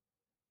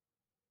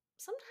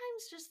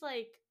sometimes just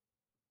like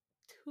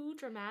too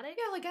dramatic.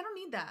 Yeah, like I don't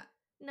need that.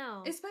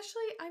 No.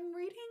 Especially I'm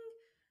reading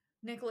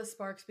Nicholas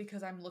Sparks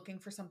because I'm looking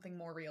for something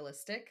more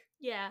realistic.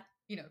 Yeah.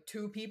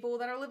 Two people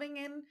that are living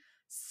in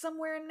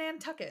somewhere in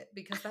Nantucket,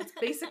 because that's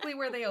basically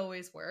where they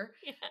always were.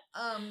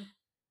 Yeah.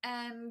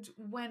 And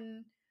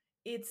when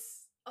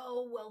it's,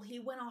 oh, well, he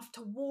went off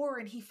to war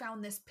and he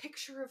found this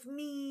picture of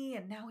me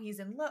and now he's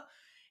in love.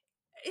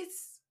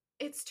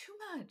 It's too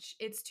much.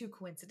 It's too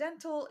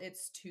coincidental.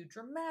 It's too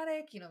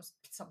dramatic.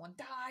 Someone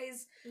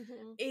dies.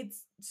 Mm-hmm.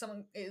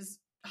 Someone is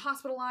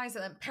hospitalized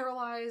and then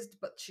paralyzed,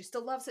 but she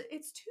still loves it.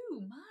 It's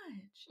too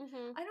much.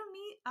 Mm-hmm.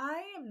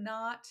 I am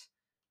not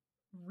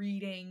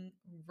reading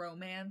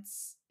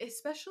romance,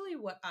 especially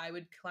what I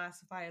would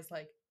classify as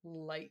like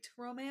light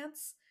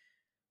romance,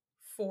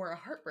 for a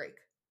heartbreak.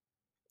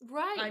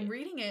 Right. I'm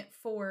reading it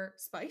for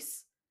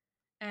spice,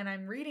 and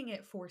I'm reading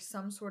it for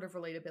some sort of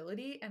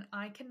relatability, and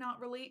I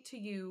cannot relate to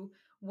you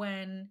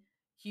when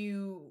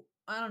you,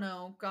 I don't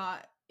know,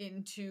 got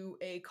into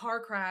a car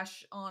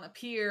crash on a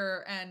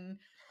pier and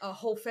a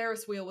whole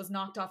Ferris wheel was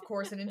knocked off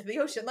course and into the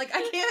ocean. Like,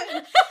 I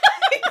can't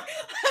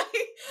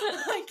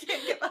I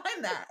can't get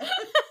behind that.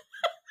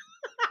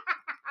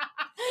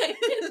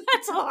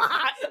 That's a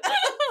lot. But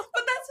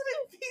that's what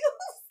it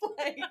feels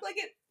like. Like,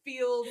 it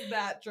feels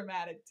that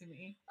dramatic to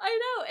me. I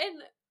know,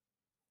 and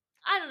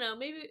I don't know,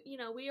 maybe,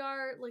 we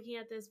are looking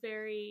at this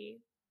very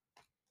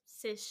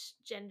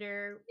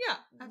cisgender,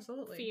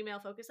 absolutely, female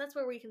focus. That's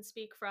where we can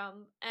speak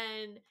from,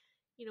 and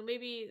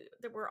maybe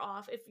that we're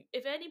off.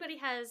 If anybody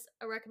has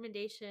a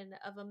recommendation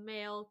of a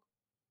male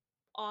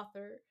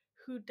author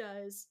who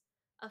does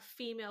a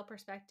female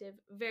perspective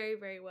very,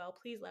 very well,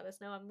 please let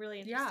us know. I'm really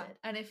interested. Yeah,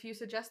 and if you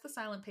suggest The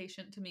Silent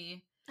Patient to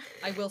me,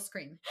 I will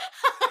scream.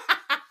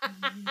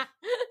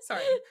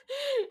 Sorry.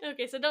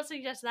 Okay, so don't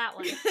suggest that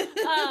one.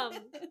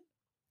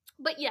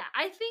 But yeah,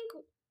 I think,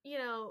 you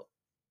know,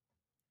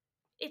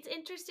 it's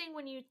interesting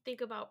when you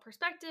think about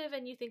perspective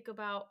and you think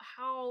about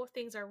how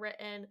things are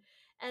written,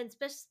 and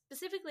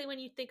specifically when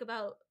you think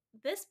about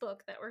this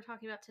book that we're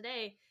talking about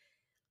today.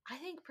 I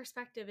think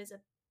perspective is a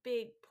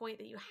big point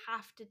that you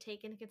have to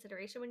take into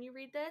consideration when you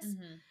read this,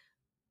 Mm-hmm.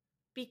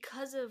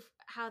 because of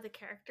how the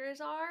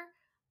characters are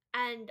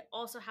and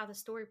also how the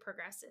story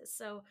progresses.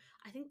 So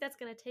I think that's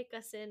going to take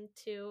us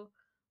into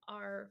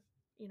our,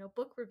 you know,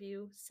 book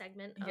review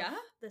segment of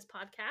this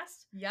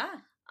podcast. Yeah.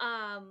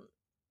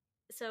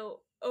 So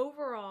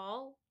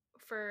overall,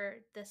 for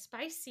the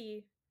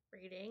spicy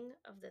rating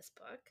of this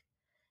book,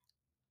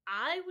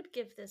 I would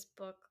give this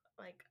book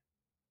like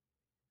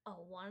a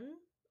 1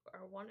 or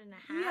 1.5.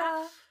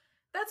 Yeah.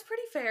 That's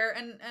pretty fair.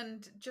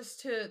 And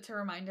just to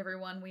remind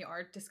everyone, we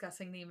are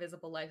discussing The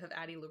Invisible Life of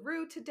Addie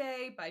LaRue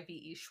today by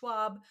V.E.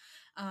 Schwab.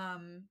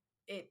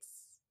 It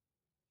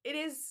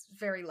is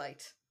very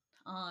light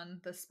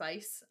on the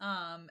spice.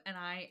 And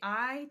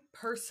I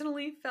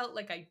personally felt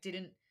like I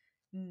didn't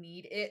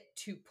need it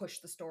to push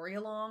the story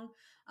along.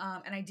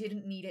 And I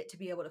didn't need it to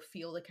be able to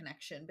feel the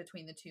connection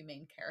between the two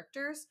main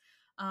characters.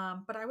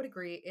 But I would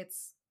agree,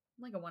 it's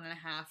like a 1.5.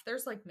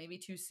 There's like maybe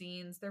 2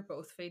 scenes. They're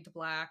both fade to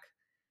black.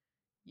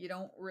 You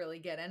don't really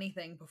get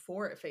anything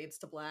before it fades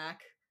to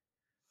black.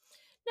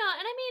 No,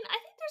 and I mean, I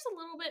think there's a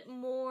little bit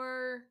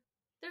more.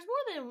 There's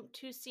more than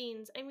 2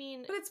 scenes. I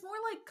mean, but it's more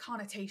like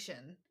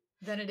connotation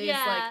than it is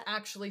like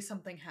actually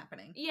something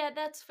happening. Yeah,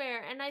 that's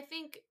fair. And I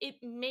think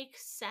it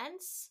makes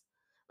sense.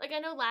 Like, I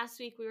know last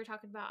week we were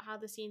talking about how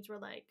the scenes were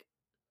like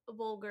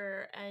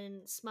vulgar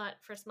and smut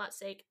for smut's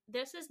sake.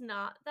 This is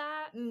not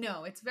that.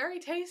 No, it's very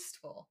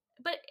tasteful.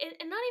 But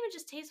and not even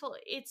just tasteful,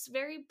 it's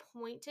very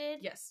pointed.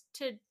 Yes.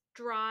 To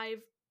drive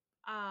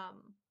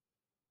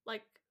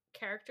like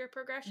character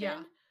progression. Yeah.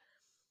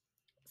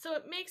 So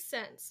it makes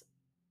sense.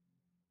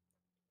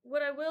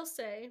 What I will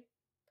say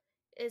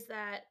is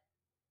that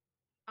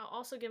I'll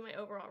also give my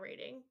overall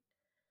rating.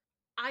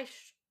 I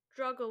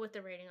struggle with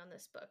the rating on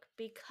this book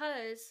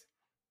because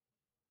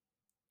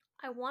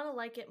I want to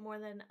like it more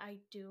than I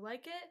do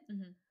like it.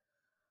 Mm-hmm.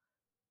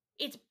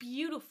 It's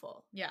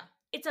beautiful. Yeah.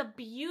 It's a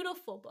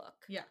beautiful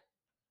book. Yeah.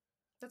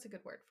 That's a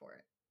good word for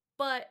it.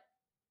 But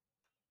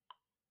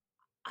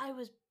I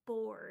was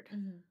bored.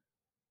 Mm-hmm.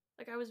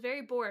 Like, I was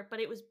very bored, but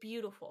it was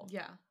beautiful.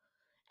 Yeah.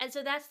 And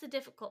so that's the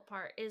difficult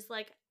part, is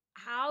like,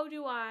 how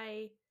do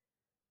I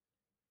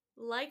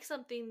like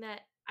something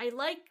that I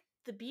like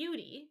the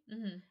beauty,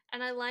 mm-hmm.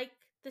 and I like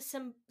the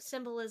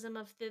symbolism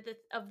of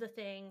the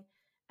thing,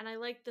 and I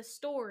like the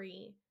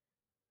story.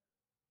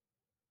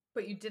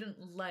 But you didn't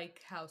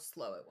like how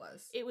slow it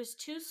was. It was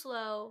too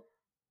slow.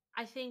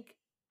 I think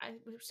I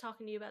was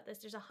talking to you about this.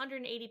 There's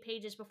 180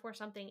 pages before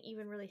something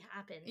even really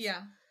happens.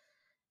 Yeah.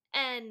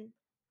 And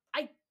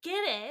I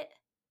get it.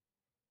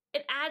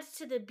 It adds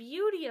to the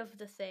beauty of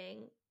the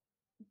thing,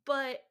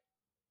 but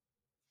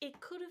it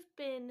could have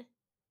been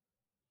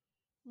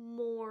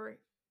more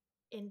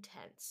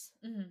intense.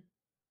 Mm-hmm.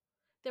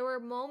 There were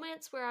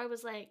moments where I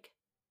was like,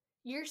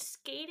 you're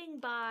skating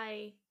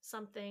by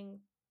something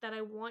that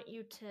I want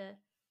you to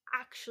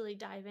actually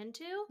dive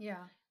into.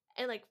 Yeah.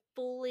 And like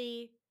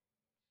fully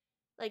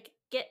like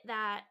get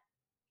that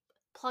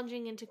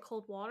plunging into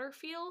cold water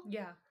feel.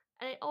 Yeah.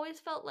 And it always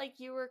felt like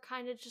you were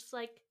kind of just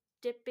like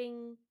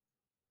dipping,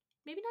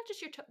 maybe not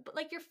just your toe, but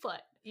like your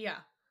foot. Yeah.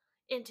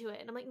 Into it.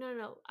 And I'm like,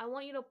 no. I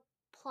want you to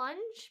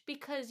plunge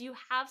because you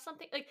have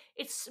something, like,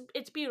 it's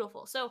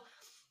beautiful. So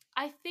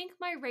I think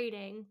my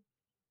rating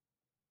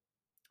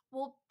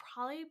will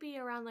probably be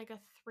around like a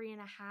 3.5.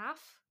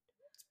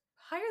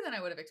 Higher than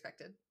I would have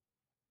expected.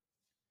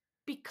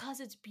 Because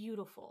it's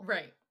beautiful.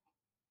 Right.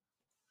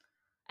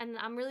 And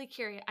I'm really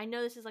curious. I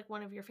know this is like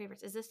one of your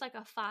favorites. Is this like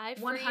a 5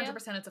 for 100%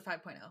 you? It's a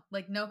 5.0.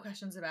 Like, no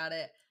questions about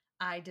it.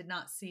 I did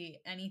not see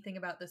anything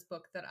about this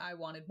book that I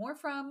wanted more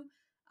from.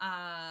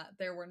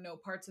 There were no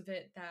parts of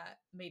it that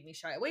made me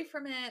shy away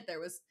from it.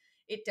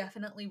 It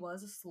definitely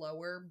was a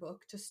slower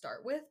book to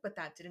start with, but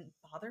that didn't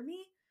bother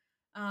me.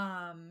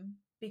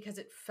 Because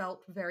it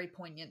felt very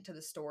poignant to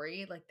the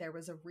story. Like, there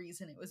was a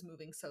reason it was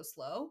moving so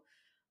slow.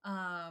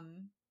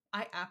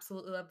 I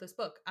absolutely love this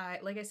book.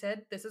 Like I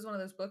said, this is one of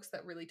those books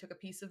that really took a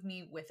piece of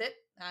me with it.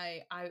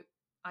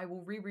 I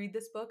will reread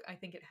this book. I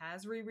think it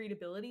has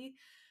rereadability.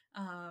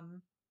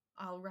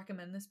 I'll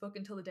recommend this book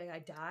until the day I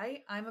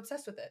die. I'm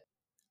obsessed with it.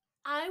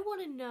 I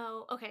want to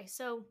know. Okay,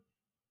 so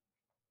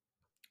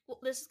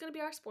this is going to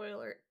be our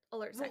spoiler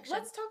alert section.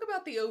 Let's talk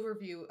about the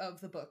overview of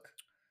the book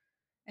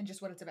and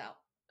just what it's about.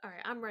 All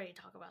right, I'm ready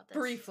to talk about this.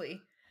 Briefly.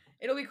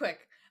 It'll be quick.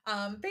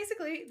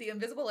 Basically, The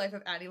Invisible Life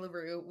of Addie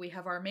LaRue. We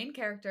have our main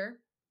character,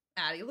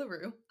 Addie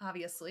LaRue,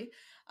 obviously.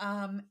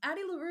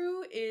 Addie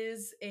LaRue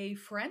is a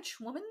French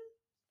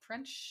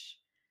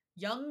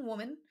young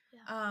woman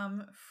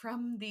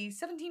from the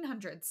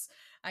 1700s.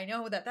 I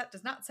know that that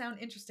does not sound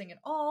interesting at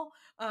all.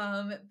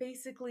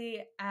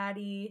 Basically,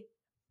 Addie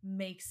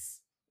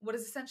makes what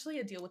is essentially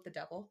a deal with the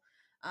devil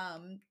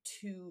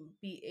to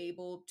be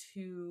able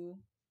to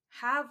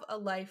have a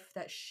life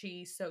that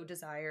she so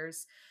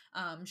desires.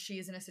 She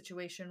is in a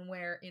situation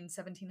where in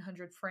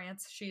 1700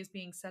 France, she is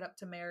being set up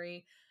to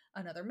marry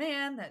another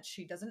man that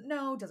she doesn't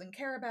know, doesn't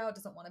care about,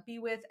 doesn't want to be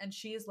with, and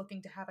she is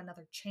looking to have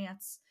another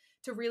chance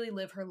to really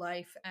live her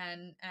life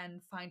and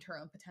find her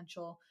own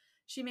potential.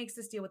 She makes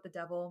this deal with the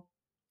devil.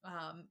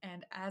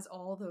 And as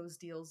all those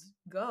deals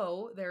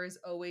go, there is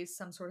always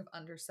some sort of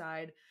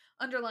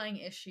underlying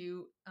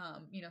issue,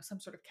 some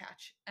sort of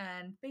catch.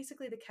 And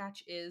basically, the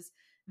catch is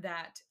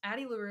that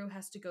Addie LaRue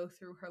has to go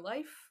through her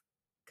life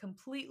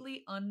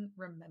completely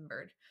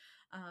unremembered.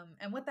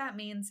 And what that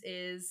means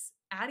is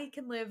Addie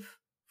can live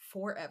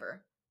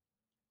forever.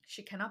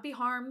 She cannot be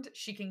harmed.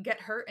 She can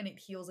get hurt and it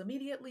heals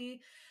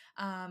immediately.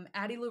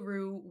 Addie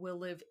LaRue will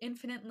live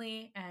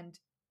infinitely, and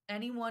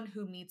anyone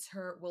who meets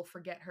her will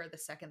forget her the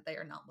second they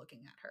are not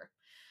looking at her.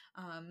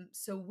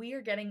 So we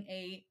are getting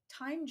a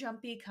time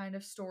jumpy kind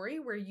of story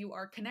where you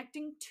are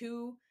connecting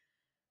two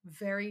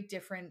very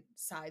different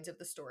sides of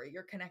the story.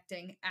 You're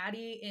connecting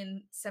Addie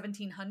in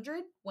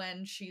 1700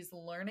 when she's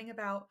learning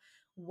about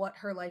what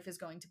her life is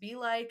going to be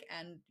like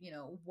and,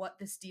 what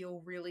this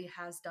deal really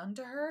has done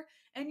to her.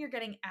 And you're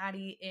getting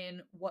Addie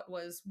in what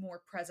was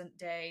more present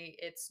day.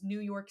 It's New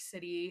York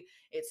City.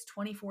 It's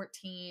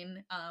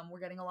 2014. We're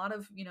getting a lot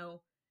of,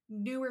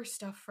 newer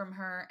stuff from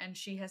her. And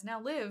she has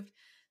now lived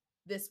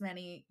this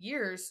many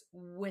years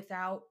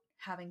without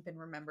having been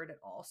remembered at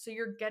all. So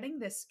you're getting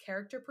this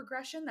character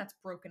progression that's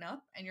broken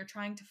up and you're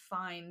trying to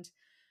find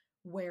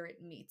where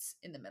it meets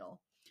in the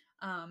middle.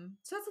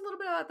 So that's a little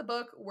bit about the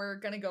book. We're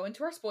going to go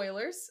into our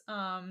spoilers.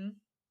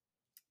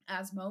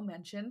 As Mo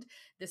mentioned,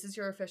 this is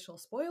your official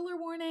spoiler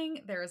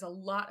warning. There is a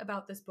lot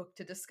about this book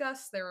to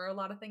discuss. There are a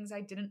lot of things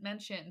I didn't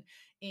mention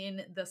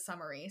in the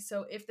summary.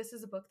 So if this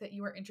is a book that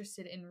you are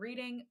interested in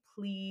reading,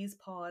 please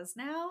pause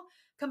now,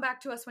 come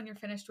back to us when you're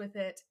finished with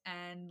it,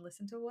 and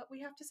listen to what we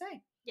have to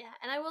say. Yeah,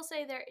 and I will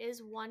say there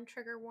is one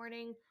trigger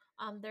warning.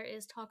 There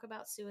is talk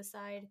about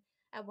suicide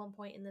at one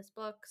point in this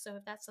book. So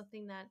if that's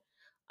something that,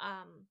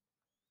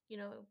 you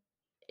know,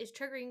 is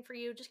triggering for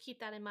you, just keep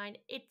that in mind.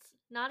 It's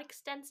not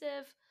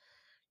extensive.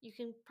 You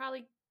can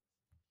probably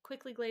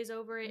quickly glaze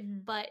over it,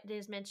 but it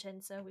is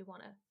mentioned, so we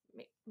want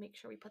to make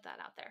sure we put that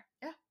out there.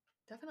 Yeah,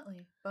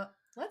 definitely. But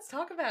let's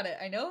talk about it.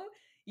 I know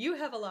you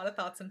have a lot of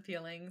thoughts and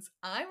feelings.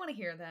 I want to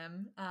hear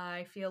them.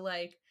 I feel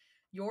like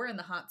you're in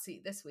the hot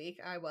seat this week.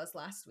 I was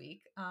last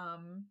week.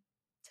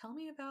 Tell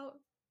me about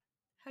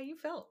how you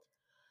felt.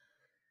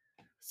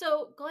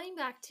 So, going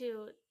back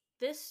to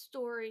this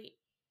story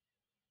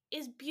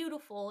is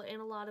beautiful in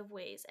a lot of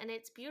ways, and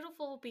it's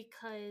beautiful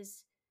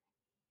because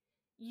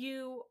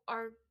you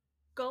are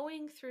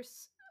going through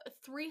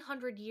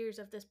 300 years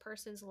of this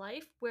person's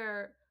life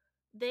where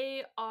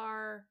they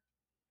are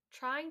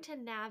trying to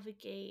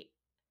navigate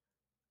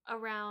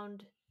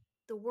around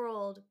the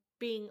world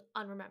being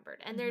unremembered.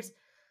 And there's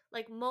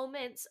like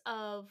moments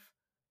of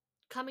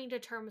coming to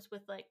terms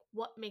with like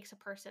what makes a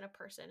person.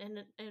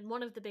 And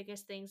one of the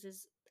biggest things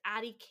is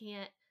Addie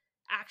can't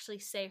actually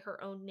say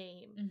her own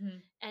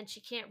name, and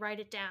she can't write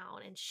it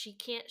down, and she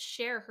can't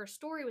share her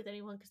story with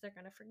anyone because they're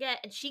going to forget,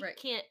 and she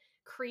can't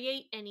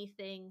create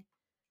anything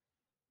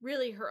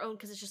really her own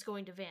because it's just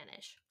going to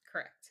vanish.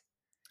 Correct.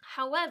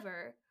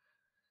 However,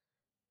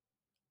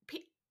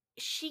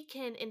 she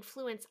can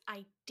influence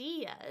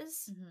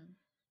ideas,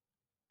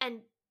 and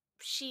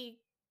she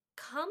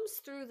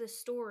comes through the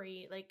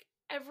story like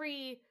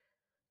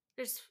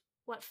there's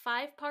what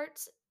 5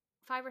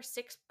 or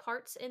 6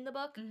 parts in the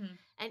book,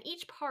 and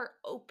each part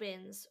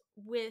opens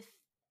with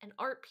an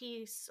art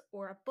piece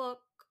or a book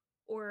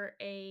or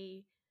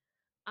a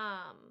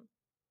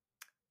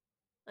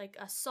like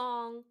a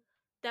song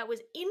that was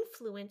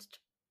influenced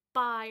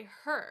by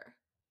her.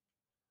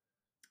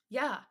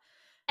 Yeah.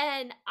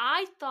 And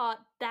I thought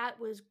that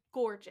was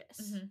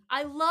gorgeous.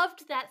 I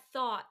loved that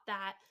thought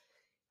that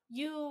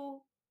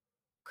you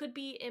could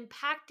be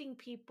impacting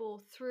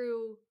people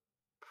through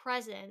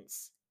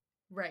presence.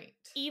 Right.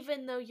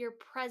 Even though your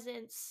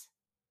presence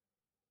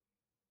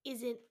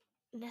isn't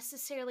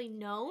necessarily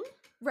known.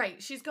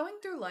 Right. She's going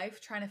through life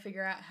trying to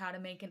figure out how to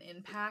make an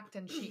impact,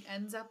 and she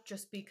ends up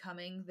just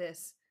becoming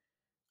this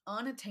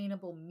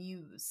unattainable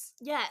muse.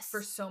 Yes.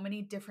 For so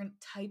many different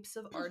types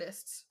of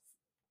artists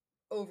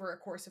over a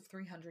course of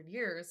 300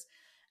 years.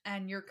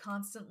 And you're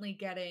constantly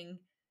getting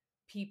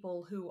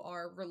people who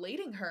are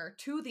relating her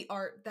to the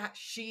art that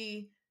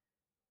she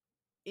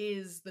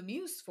is the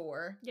muse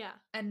for. Yeah.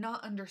 And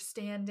not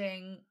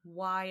understanding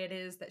why it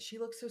is that she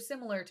looks so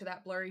similar to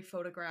that blurry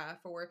photograph,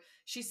 or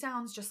she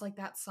sounds just like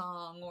that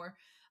song, or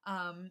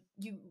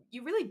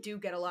you really do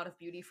get a lot of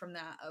beauty from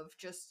that, of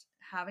just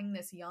having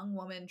this young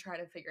woman try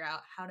to figure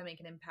out how to make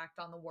an impact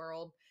on the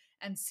world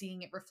and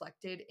seeing it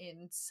reflected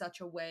in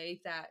such a way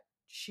that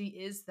she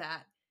is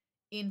that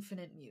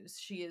infinite muse.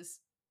 She is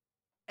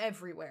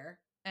everywhere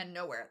and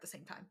nowhere at the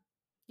same time.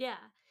 Yeah.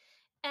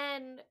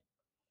 And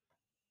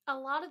a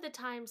lot of the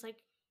times, like,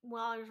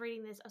 while I was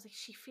reading this, I was like,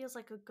 she feels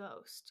like a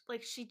ghost.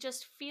 Like, she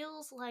just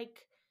feels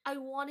like I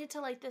wanted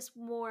to like this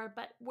more,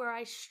 but where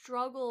I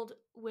struggled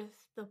with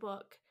the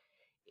book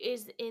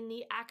is in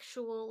the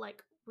actual,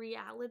 like,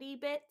 reality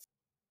bits.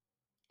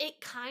 It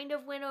kind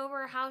of went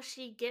over how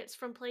she gets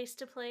from place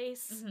to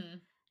place.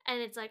 Mhm. And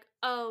it's like,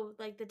 oh,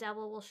 like the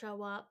devil will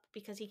show up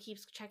because he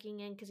keeps checking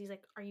in because he's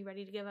like, are you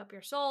ready to give up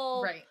your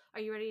soul? Right. Are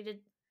you ready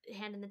to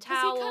hand in the Because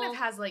he kind of towel?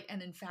 has like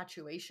an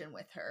infatuation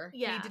with her.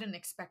 He Yeah, didn't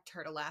expect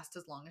her to last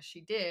as long as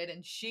she did,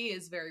 and she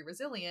is very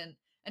resilient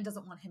and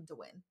doesn't want him to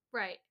win.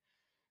 right.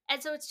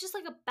 And so it's just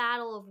like a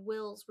battle of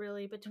wills,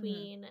 really, Mhm.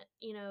 between,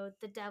 you know,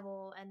 the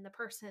devil and the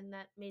person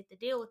that made the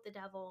deal with the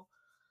devil.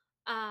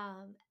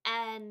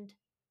 And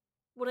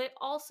what I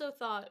also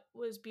thought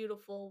was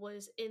beautiful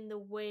was in the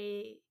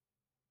way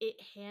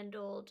it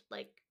handled,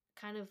 like,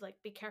 kind of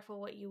like, be careful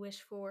what you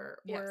wish for,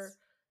 or Yes.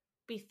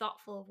 be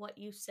thoughtful of what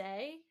you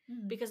say.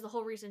 Mhm. Because the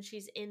whole reason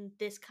she's in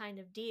this kind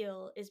of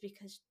deal is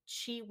because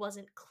she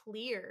wasn't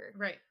clear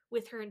Right.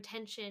 with her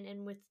intention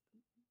and with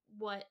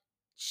what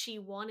she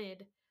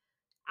wanted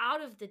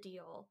out of the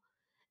deal.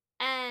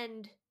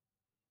 And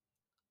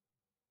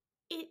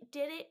it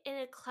did it in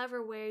a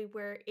clever way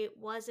where it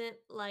wasn't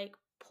like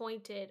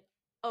pointed,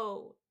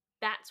 oh,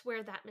 that's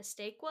where that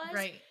mistake was.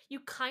 Right. You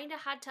kind of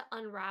had to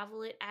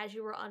unravel it as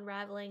you were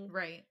unraveling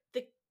Right.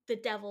 the the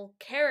devil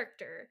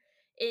character,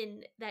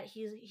 in that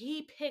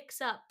he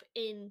picks up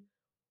in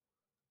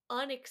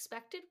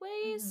unexpected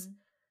ways. Mhm.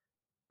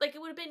 Like, it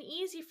would have been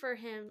easy for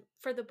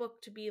the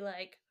book to be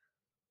like,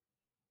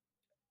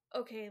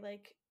 okay,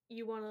 like,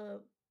 you want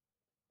to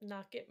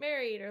not get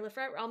married or live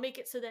forever. I'll make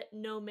it so that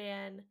no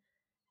man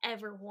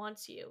ever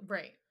wants you.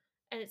 Right.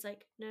 And it's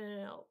like, no, no,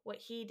 no. What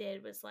he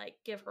did was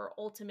like give her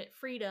ultimate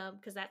freedom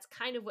because that's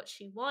kind of what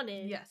she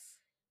wanted, Yes.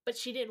 but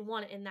she didn't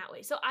want it in that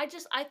way. So I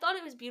thought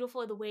it was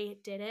beautiful the way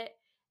it did it,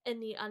 in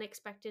the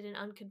unexpected and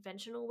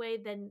unconventional way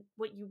than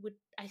what you would,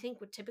 I think,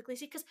 would typically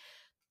see. Because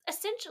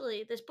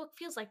essentially, this book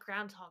feels like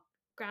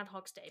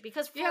Groundhog's Day,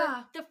 because for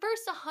Yeah. the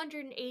first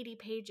 180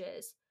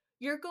 pages,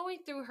 you're going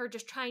through her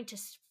just trying to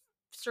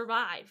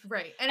survive.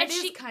 Right. And And it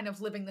is she kind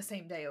of living the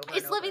same day over and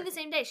it's living over. the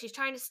same day. She's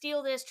trying to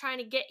steal this, trying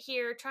to get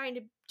here, trying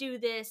to do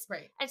this.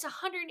 Right. And it's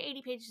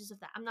 180 pages of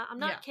that. I'm Yeah.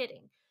 not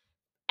kidding.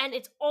 And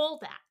it's all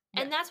that.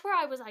 And Yes. that's where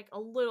I was like a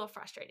little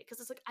frustrated,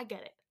 because it's like, I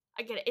get it.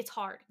 I get it. It's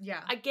hard.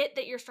 Yeah. I get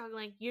that you're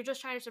struggling. You're just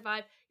trying to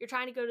survive. You're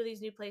trying to go to these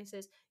new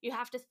places. You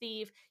have to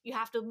thieve. You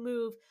have to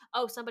move.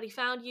 Oh, somebody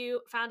found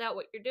you, found out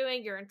what you're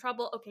doing. You're in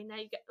trouble. Okay, now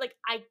you get, like,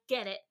 I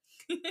get it.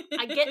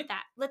 I get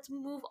that. Let's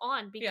move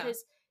on, Yeah.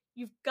 because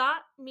you've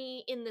got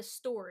me in the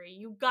story.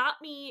 You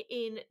got me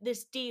in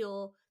this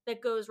deal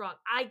that goes wrong.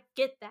 I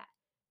get that.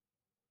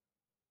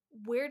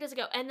 Where does it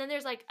go? And then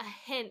there's like a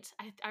hint.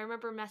 I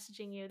remember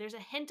messaging you. There's a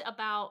hint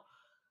about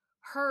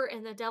her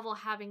and the devil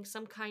having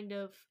some kind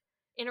of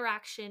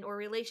interaction or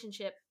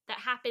relationship that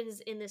happens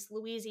in this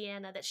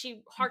Louisiana that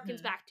she harkens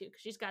Mhm. back to,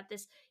 because she's got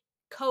this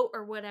coat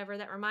or whatever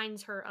that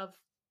reminds her of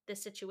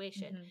this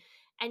situation. Mhm.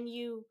 And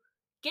you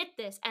get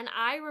this, and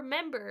I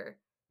remember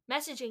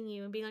messaging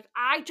you and being like,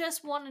 I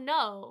just want to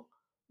know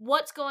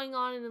what's going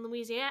on in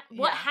Louisiana,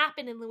 what Yeah.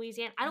 happened in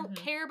Louisiana. I don't Mhm.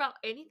 care about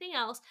anything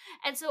else.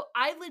 And so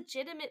I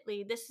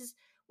legitimately, this is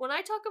when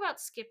I talk about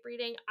skip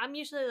reading, I'm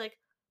usually like,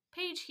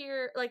 page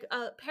here, like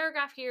a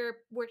paragraph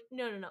here, where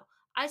no,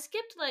 I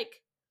skipped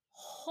like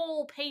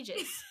whole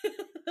pages.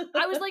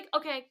 I was like,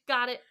 okay,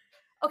 got it.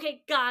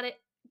 Okay, got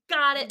it.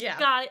 Got it. Yeah.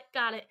 Got it.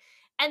 Got it.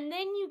 And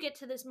then you get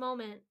to this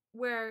moment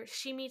where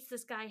she meets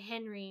this guy,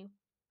 Henry,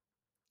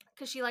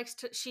 because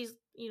she's,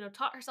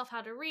 taught herself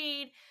how to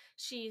read.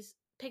 She's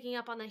picking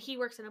up on that he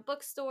works in a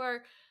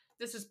bookstore.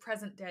 This is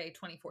present day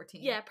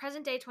 2014. Yeah,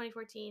 present day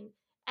 2014.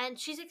 And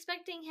she's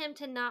expecting him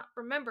to not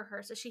remember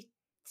her. So she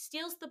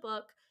steals the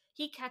book.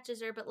 He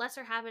catches her, but lets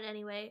her have it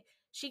anyway.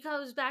 She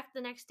goes back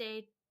the next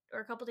day or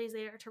a couple days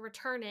later to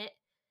return it.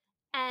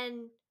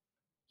 And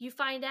you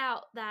find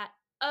out that,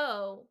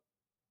 oh,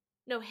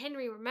 no,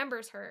 Henry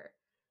remembers her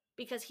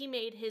because he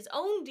made his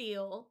own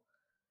deal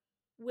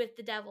with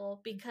the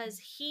devil, because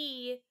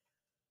he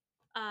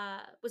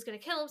was going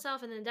to kill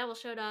himself, and then the devil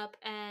showed up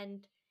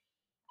and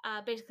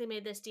basically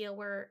made this deal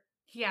where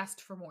He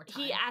asked for more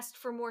time. he asked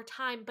for more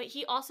time, but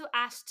he also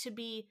asked to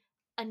be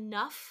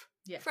enough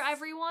Yes. for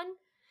everyone.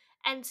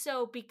 And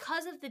so,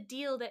 because of the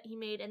deal that he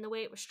made and the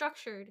way it was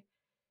structured,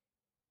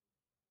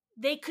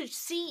 they could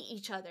see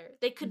each other.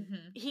 They could,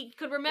 Mhm. he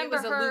could remember It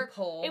was a her.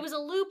 loophole. It was a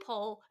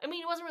loophole. I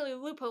mean, it wasn't really a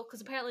loophole, because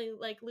apparently,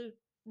 like,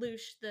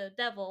 Lush, the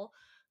devil,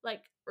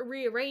 like,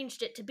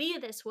 rearranged it to be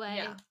this way.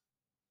 Yeah.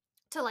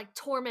 To, like,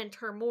 torment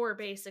her more,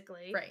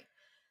 basically. Right.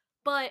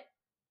 But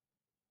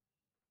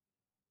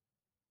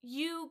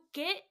you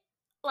get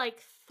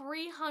like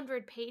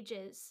 300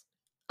 pages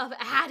of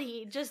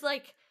Addie just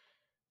like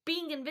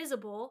being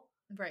invisible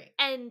Right.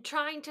 and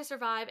trying to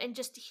survive and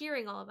just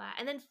hearing all of that.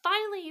 And then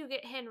finally you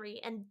get Henry,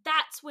 and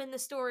that's when the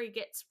story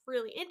gets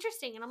really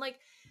interesting. And I'm like,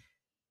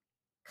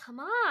 come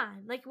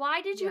on, like,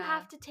 why did you Yeah.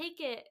 have to take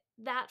it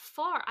that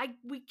far.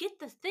 We get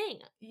the thing.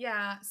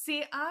 Yeah.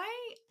 See,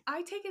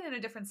 I take it in a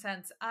different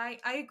sense. I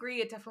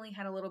agree it definitely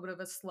had a little bit of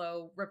a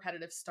slow,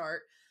 repetitive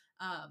start.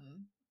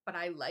 But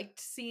I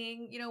liked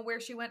seeing, where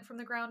she went from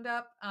the ground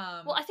up.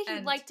 Well, I think you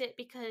And liked it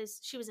because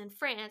she was in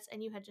France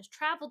and you had just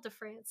traveled to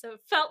France, so it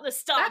felt that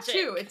nostalgic.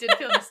 too, it did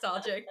feel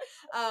nostalgic.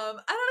 I don't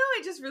know,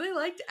 I just really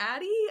liked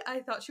Addie. I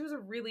thought she was a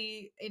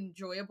really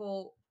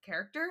enjoyable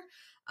character.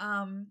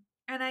 And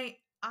I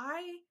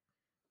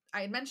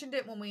had mentioned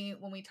it when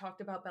we talked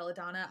about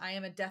Belladonna. I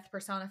am a death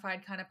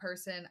personified kind of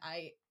person.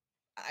 I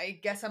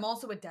guess I'm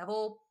also a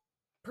devil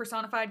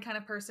personified kind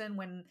of person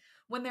when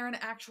they're an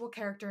actual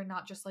character and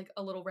not just like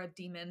a little red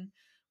demon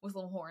with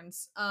little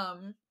horns.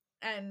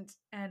 And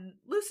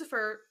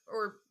Lucifer,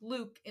 or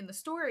Luke in the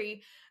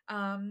story,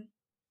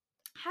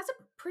 has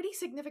a pretty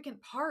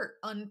significant part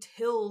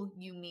until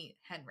you meet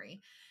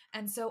Henry.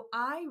 And so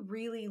I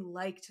really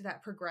liked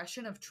that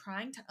progression of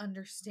trying to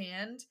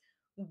understand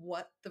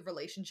what the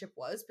relationship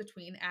was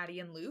between Addie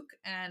and Luke,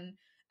 and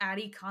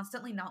Addie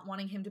constantly not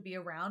wanting him to be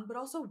around, but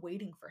also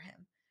waiting for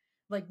him.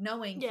 Like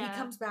knowing he Yeah.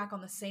 comes back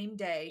on the same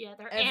day Yeah,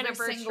 their every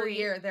single anniversary.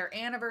 year, their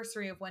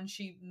anniversary of when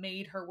she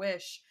made her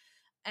wish.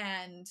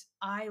 And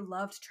I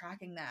loved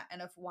tracking that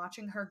and of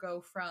watching her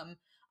go from,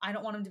 I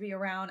don't want him to be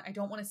around, I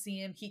don't want to see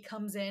him, he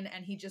comes in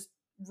and he just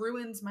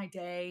ruins my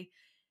day,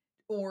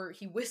 or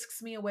he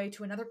whisks me away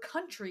to another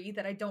country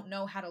that I don't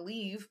know how to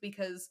leave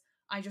because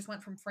I just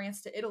went from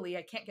France to Italy.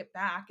 I can't get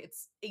back.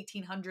 It's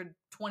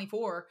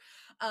 1824.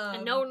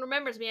 And no one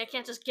remembers me. I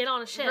can't just get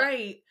on a ship.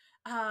 Right.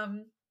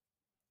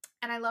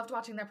 And I loved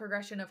watching that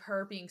progression of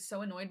her being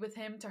so annoyed with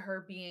him to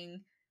her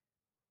being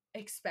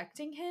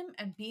expecting him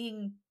and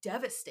being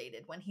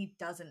devastated when he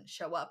doesn't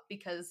show up,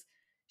 because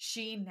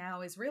she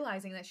now is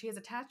realizing that she has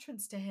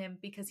attachments to him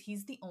because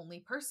he's the only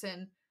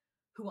person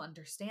who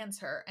understands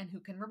her and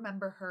who can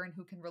remember her and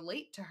who can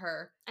relate to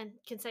her And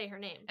can say her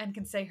name.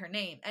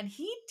 And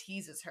he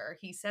teases her.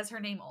 He says her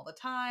name all the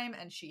time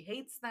and she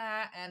hates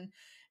that.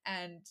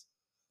 And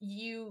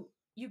you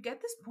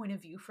get this point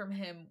of view from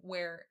him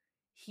where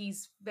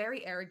he's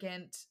very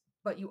arrogant,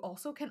 but you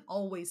also can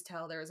always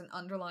tell there is an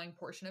underlying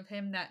portion of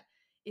him that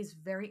is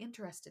very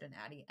interested in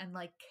Addie and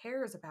like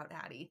cares about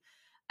Addie.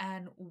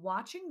 And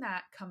watching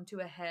that come to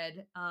a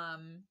head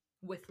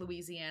with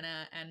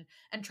Louisiana, and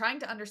trying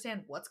to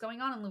understand what's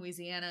going on in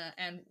Louisiana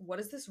and what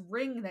is this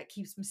ring that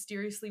keeps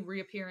mysteriously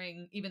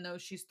reappearing even though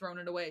she's thrown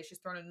it away, she's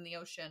thrown it in the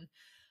ocean,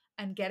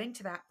 and getting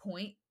to that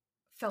point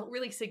felt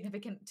really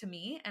significant to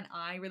me, and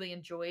I really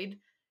enjoyed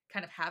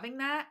kind of having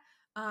that.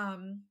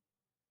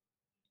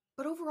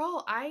 But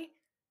overall, I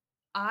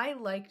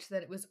liked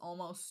that it was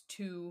almost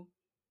two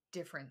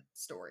different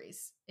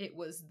stories. It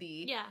was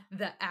the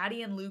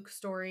Addie and Luke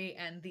story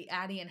and the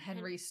Addie and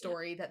Henry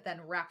story that then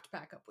wrapped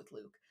back up with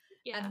Luke.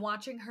 Yeah. And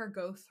watching her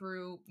go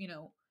through,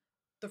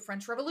 the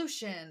French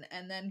Revolution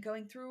and then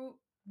going through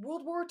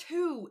World War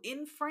II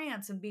in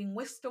France and being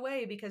whisked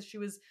away because she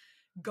was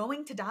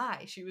going to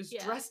die. She was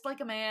dressed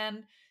like a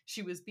man.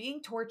 She was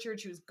being tortured.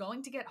 She was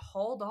going to get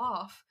hauled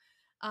off.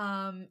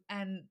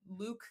 And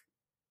Luke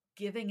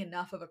giving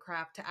enough of a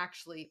crap to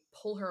actually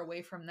pull her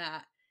away from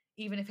that,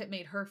 even if it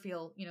made her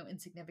feel,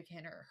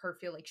 insignificant or her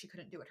feel like she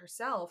couldn't do it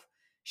herself.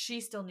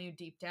 She still knew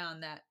deep down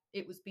that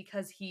it was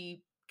because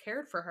he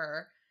cared for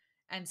her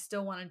and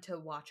still wanted to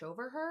watch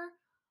over her.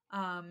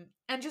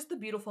 And just the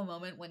beautiful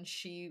moment when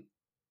she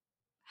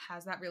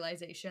has that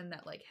realization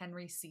that like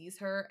Henry sees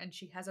her and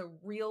she has a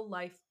real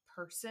life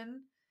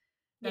person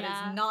that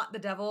is not the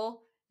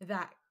devil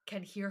that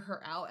can hear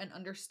her out and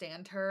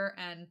understand her.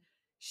 And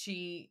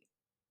she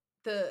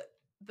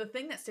the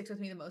thing that sticks with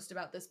me the most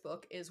about this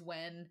book is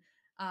when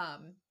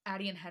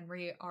Addie and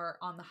Henry are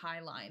on the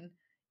High Line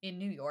in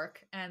New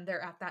York and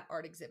they're at that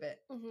art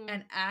exhibit. Mm-hmm.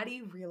 And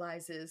Addie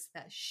realizes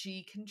that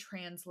she can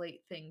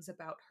translate things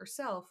about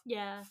herself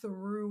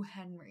through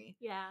Henry.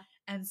 Yeah.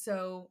 And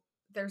so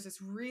there's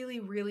this really,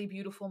 really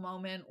beautiful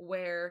moment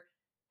where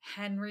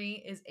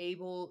Henry is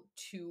able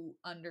to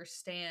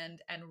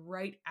understand and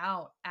write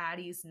out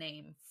Addie's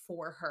name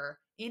for her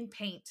in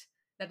paint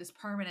that is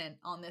permanent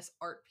on this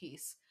art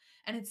piece.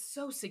 And it's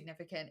so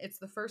significant. It's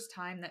the first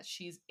time that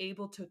she's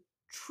able to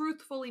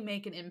truthfully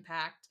make an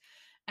impact.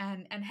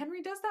 And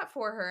Henry does that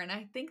for her. And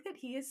I think that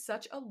he is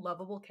such a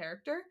lovable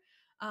character,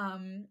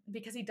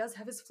 because he does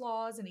have his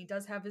flaws and he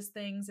does have his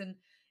things. And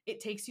it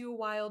takes you a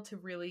while to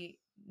really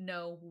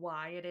know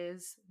why it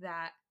is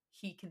that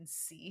he can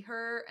see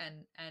her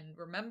and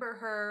remember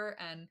her,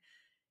 and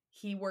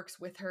he works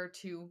with her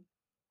to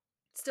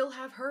still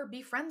have her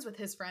be friends with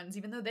his friends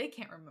even though they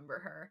can't remember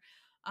her.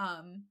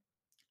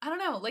 I don't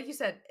know, like you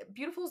said,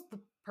 beautiful is the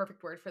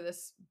perfect word for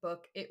this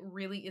book. It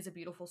really is a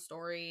beautiful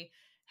story.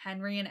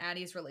 Henry and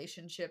Addie's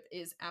relationship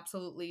is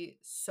absolutely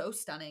so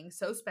stunning,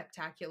 so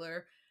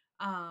spectacular.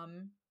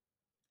 And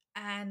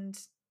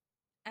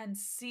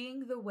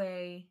seeing the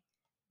way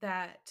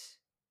that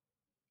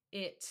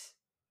it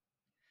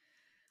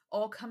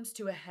all comes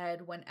to a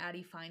head when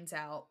Addie finds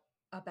out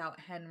about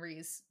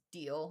Henry's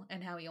deal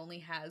and how he only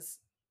has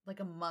like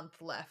a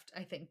month left,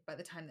 I think, by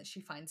the time that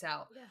she finds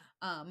out,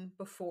 Yeah.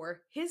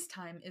 before his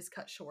time is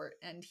cut short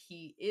and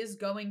he is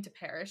going to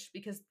perish,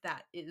 because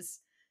that is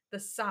the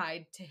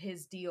side to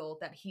his deal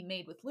that he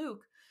made with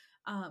Luke.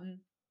 Um,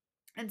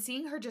 and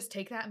seeing her just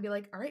take that and be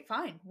like, all right,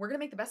 fine, we're going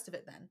to make the best of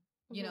it then.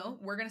 You know,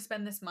 we're going to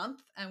spend this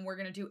month and we're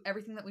going to do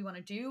everything that we want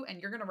to do. And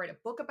you're going to write a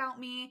book about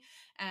me.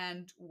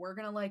 And we're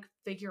going to like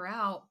figure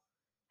out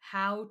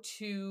how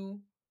to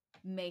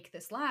make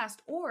this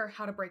last or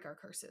how to break our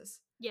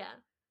curses. Yeah.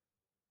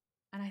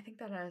 And I think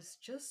that is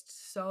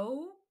just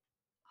so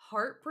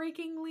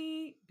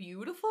heartbreakingly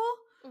beautiful.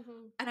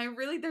 And I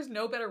really, there's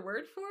no better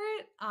word for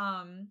it.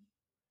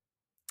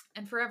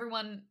 And for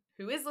everyone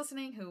who is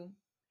listening, who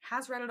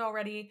has read it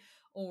already,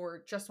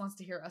 or just wants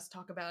to hear us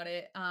talk about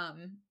it,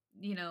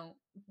 you know,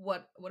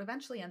 what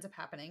eventually ends up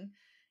happening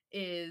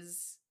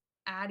is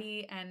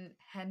Addie and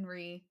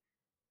Henry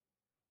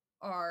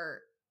are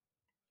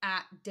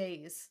at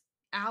days,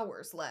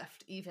 hours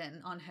left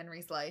even on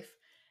Henry's life,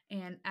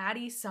 and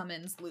Addie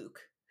summons Luke,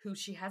 who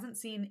she hasn't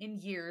seen in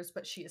years,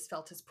 but she has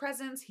felt his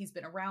presence. He's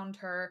been around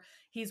her.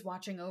 He's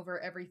watching over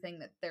everything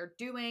that they're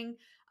doing,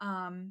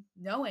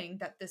 knowing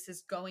that this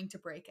is going to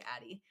break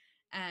Addie.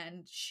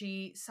 And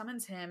she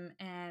summons him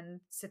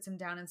and sits him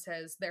down and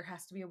says, there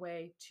has to be a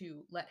way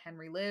to let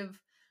Henry live.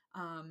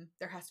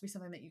 There has to be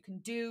something that you can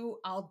do.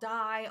 I'll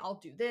die. I'll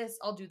do this.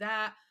 I'll do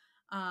that.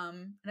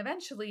 And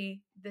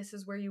eventually, this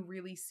is where you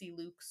really see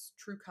Luke's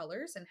true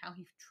colors and how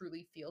he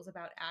truly feels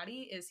about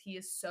Addie. Is he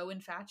is so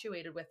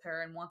infatuated with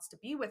her and wants to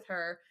be with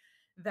her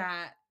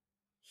that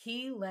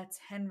he lets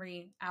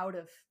Henry out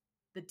of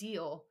the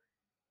deal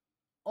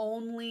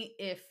only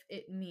if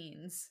it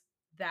means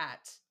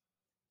that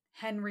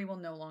Henry will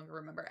no longer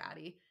remember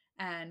Addie,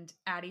 and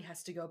Addie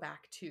has to go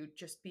back to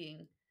just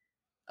being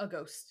a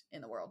ghost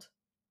in the world.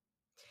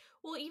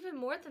 Well, even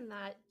more than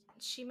that,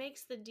 she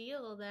makes the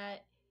deal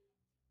that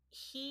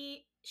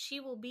she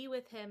will be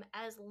with him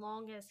as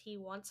long as he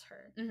wants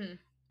her.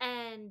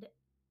 And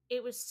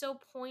it was so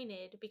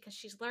pointed because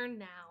she's learned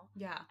now.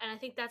 Yeah. And I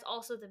think that's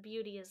also the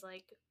beauty, is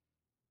like,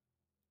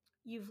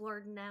 you've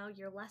learned now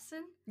your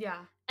lesson. Yeah.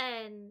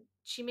 And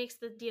she makes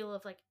the deal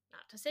of like,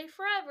 not to say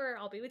forever,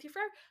 I'll be with you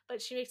forever,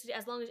 but she makes it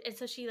as long as, and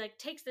so she like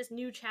takes this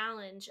new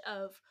challenge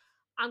of,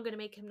 I'm gonna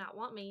make him not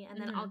want me, and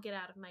then I'll get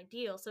out of my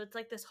deal. So it's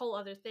like this whole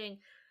other thing.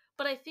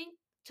 But I think,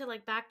 to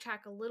like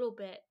backtrack a little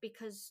bit,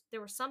 because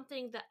there was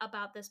something that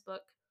about this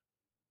book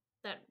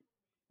that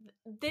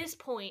this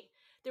point,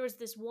 there was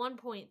this one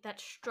point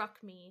that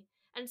struck me,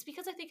 and it's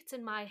because I think it's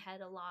in my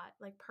head a lot,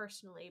 like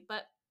personally.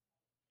 But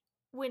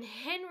when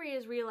Henry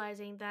is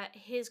realizing that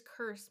his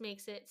curse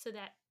makes it so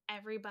that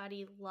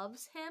everybody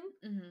loves him,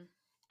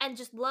 and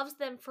just loves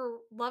him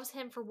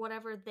for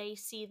whatever they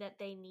see that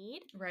they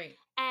need, right?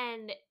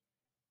 And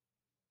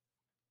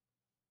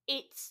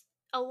it's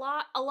a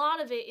lot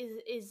of it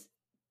is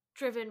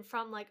driven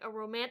from like a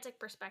romantic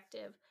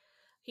perspective.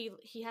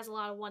 He has a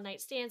lot of one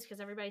night stands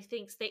because everybody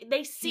thinks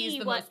they see he's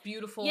the what, most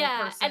beautiful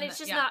yeah, person, and it's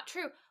just not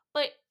true.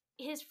 But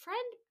his friend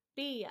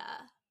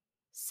Bia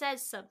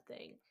says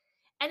something,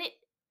 and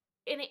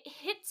it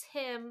hits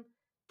him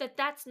that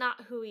that's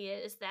not who he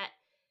is, that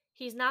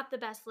he's not the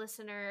best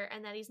listener,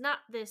 and that he's not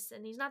this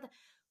and he's not that.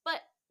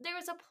 But there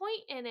was a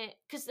point in it,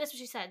 because that's what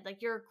she said,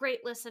 like, you're a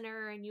great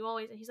listener and you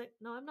always, and he's like,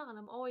 no, I'm not,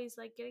 I'm always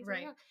like getting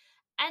something wrong.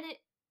 And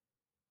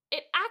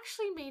it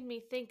actually made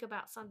me think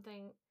about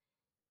something,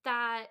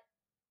 that,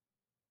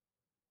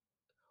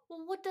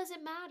 well, what does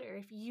it matter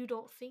if you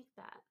don't think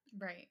that?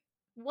 Right.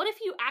 What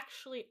if you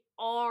actually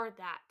are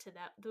that to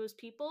those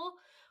people,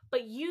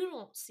 but you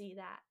don't see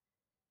that?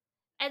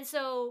 And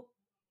so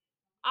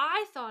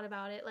I thought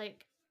about it,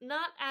 like,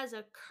 not as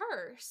a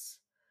curse,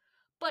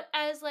 but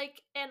as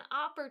like an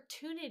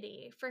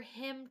opportunity for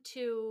him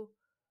to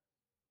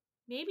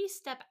maybe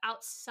step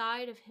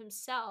outside of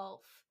himself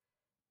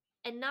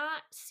and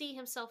not see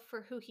himself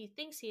for who he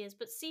thinks he is,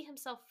 but see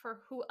himself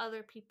for who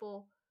other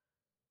people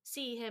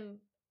see him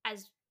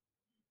as,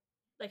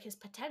 like, his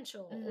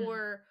potential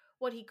or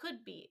what he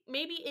could be.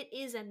 Maybe it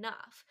is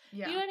enough.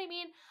 Yeah. You know what I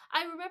mean?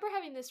 I remember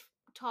having this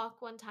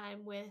talk one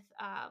time with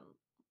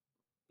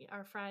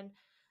our friend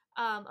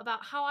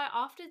about how I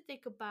often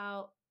think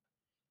about,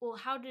 well,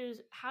 how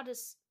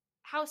is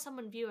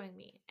someone viewing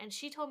me? And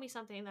she told me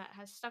something that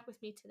has stuck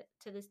with me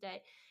to this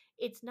day.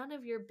 It's none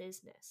of your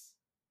business.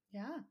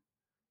 Yeah.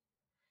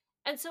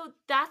 And so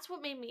that's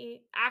what made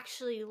me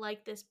actually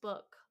like this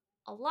book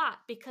a lot,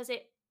 because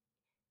it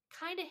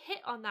kind of hit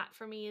on that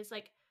for me, is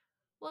like,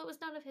 well, it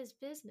was none of his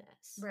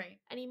business. Right.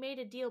 And he made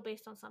a deal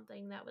based on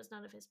something that was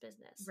none of his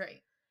business.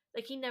 Right.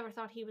 Like, he never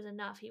thought he was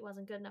enough. He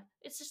wasn't good enough.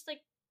 It's just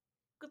like,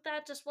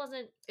 that just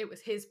wasn't. It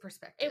was his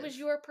perspective. It was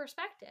your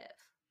perspective,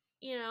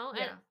 you know?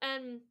 Yeah.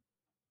 And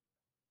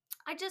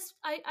I just,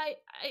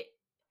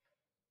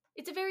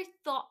 it's a very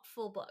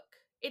thoughtful book.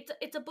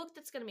 It's a book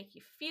that's going to make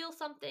you feel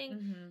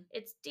something.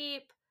 It's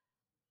deep.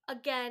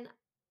 Again,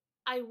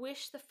 I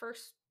wish the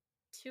first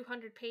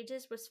 200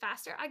 pages was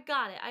faster. I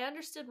got it. I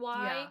understood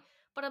why,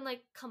 but I'm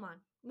like, come on,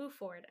 move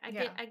forward. I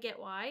get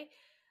why.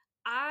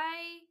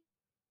 I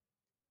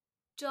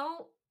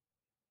don't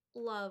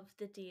love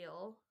the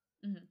deal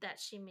Mm-hmm. that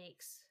she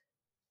makes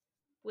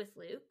with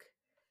Luke,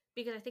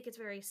 because I think it's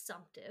very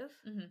assumptive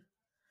Mm-hmm.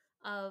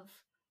 of,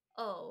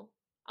 oh,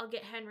 I'll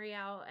get Henry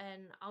out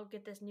and I'll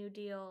get this new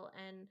deal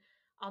and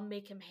I'll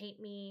make him hate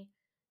me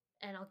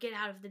and I'll get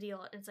out of the deal.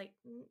 And it's like,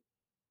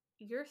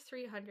 you're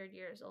 300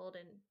 years old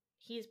and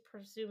he's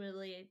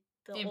presumably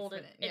the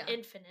oldest, Infinite, an yeah.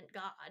 infinite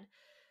god.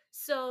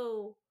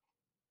 So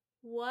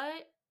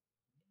what?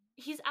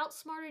 He's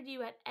outsmarted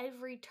you at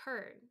every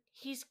turn.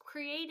 He's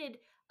created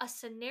a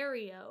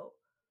scenario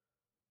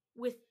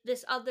with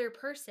this other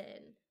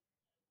person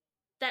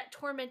that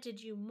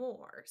tormented you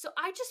more. So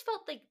I just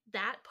felt like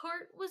that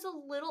part was a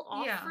little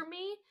off Yeah. for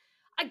me.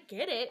 I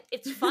get it.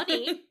 It's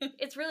funny.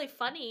 It's really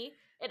funny.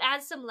 It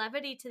adds some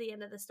levity to the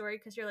end of the story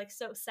because you're like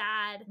so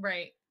sad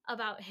Right.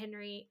 about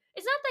Henry.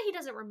 It's not that he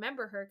doesn't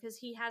remember her because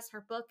he has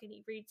her book and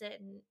he reads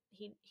it and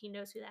he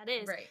knows who that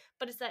is. Right.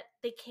 But it's that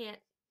they can't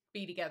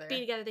Be together.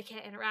 They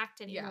can't interact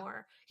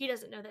anymore. Yeah. He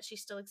doesn't know that she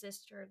still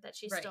exists or that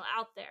she's still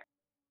out there.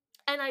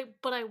 And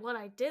what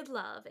I did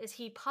love is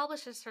he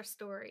publishes her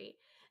story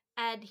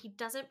and he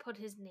doesn't put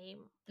his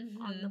name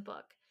on the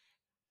book.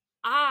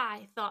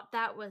 I thought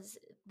that was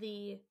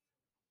the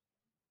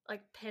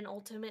like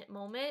penultimate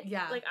moment.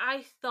 Yeah. Like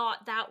I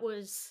thought that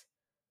was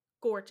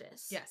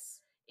gorgeous. Yes.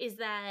 Is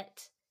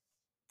that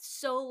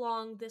so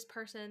long this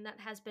person that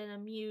has been a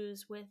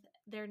muse with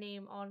their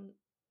name on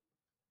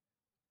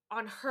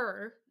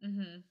her,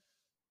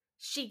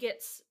 she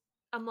gets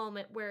a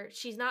moment where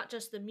she's not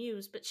just the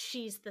muse, but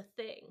she's the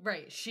thing.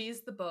 Right.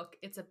 She's the book.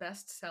 It's a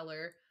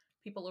bestseller.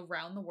 People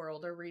around the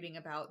world are reading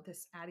about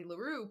this Addie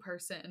LaRue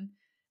person,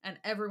 and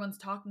everyone's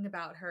talking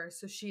about her.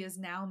 So she has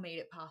now made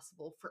it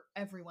possible for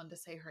everyone to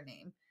say her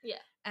name. Yeah.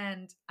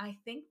 And I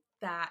think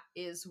that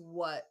is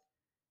what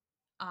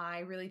I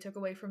really took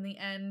away from the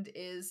end,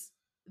 is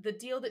the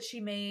deal that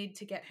she made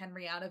to get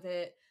Henry out of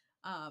it.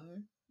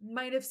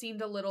 Might have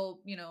seemed a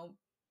little,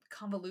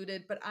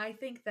 convoluted, but I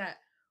think that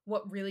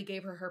what really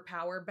gave her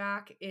power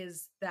back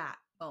is that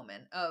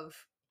moment of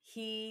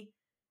he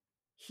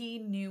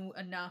knew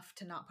enough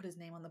to not put his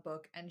name on the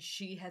book, and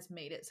she has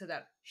made it so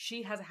that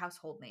she has a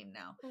household name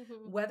now.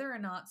 Whether or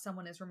not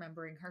someone is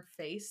remembering her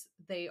face,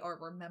 they are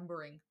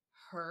remembering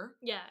her.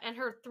 Yeah, and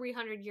her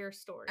 300-year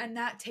story. And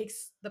that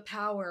takes the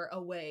power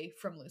away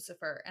from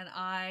Lucifer, and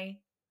I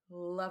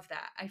love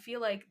that. I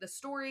feel like the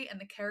story and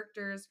the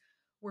characters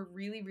were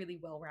really, really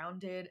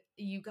well-rounded.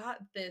 You got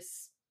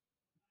this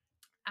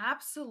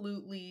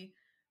absolutely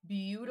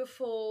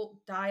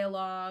beautiful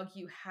dialogue.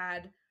 You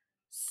had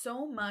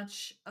so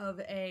much of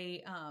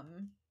a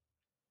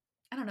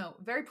I don't know,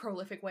 very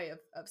prolific way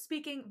of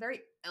speaking,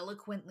 very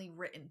eloquently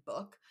written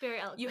book. Very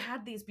eloquent. You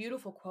had these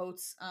beautiful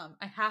quotes.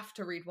 I have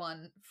to read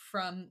one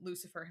from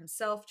Lucifer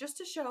himself just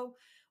to show,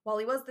 while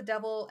he was the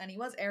devil and he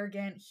was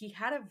arrogant, he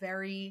had a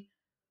very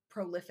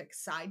prolific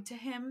side to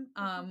him.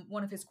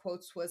 One of his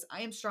quotes was,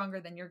 "I am stronger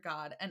than your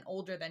God and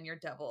older than your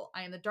devil.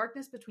 I am the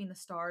darkness between the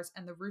stars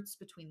and the roots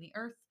between the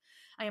earth.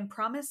 I am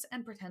promise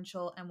and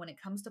potential, and when it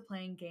comes to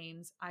playing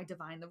games, I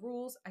divine the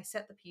rules, I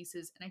set the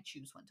pieces, and I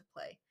choose when to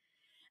play."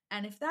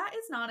 And if that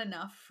is not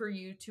enough for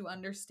you to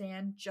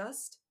understand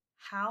just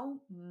how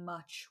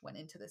much went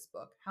into this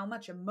book, how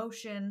much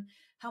emotion,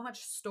 how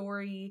much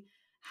story,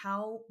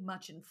 how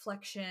much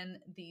inflection,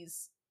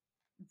 these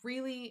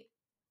really,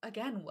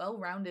 again,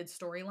 well-rounded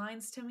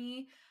storylines to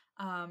me.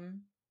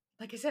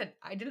 Like I said,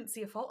 I didn't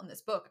see a fault in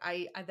this book.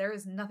 I there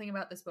is nothing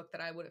about this book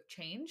that I would have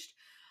changed.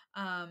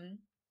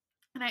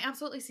 And I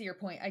absolutely see your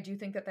point. I do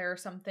think that there are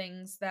some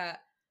things that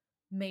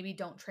maybe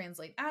don't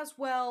translate as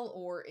well,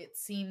 or it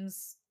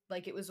seems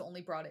like it was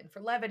only brought in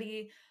for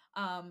levity.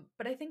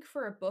 But I think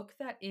for a book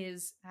that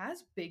is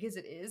as big as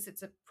it is,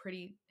 it's a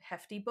pretty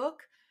hefty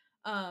book.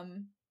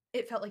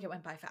 It felt like it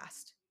went by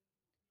fast,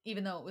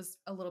 even though it was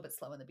a little bit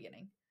slow in the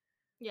beginning.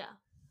 Yeah.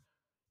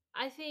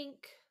 I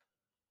think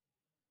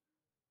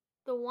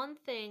the one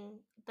thing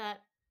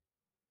that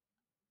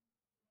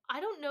I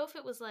don't know if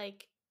it was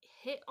like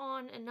hit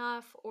on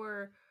enough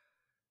or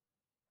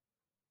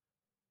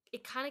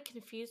it kind of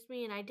confused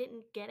me and I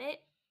didn't get it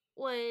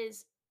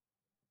was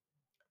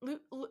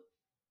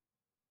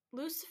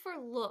Lucifer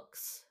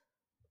looks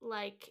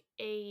like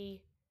a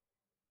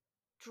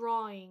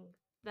drawing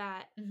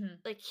that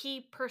like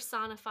he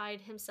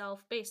personified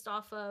himself based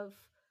off of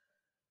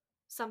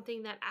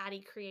something that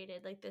Addie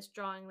created, like this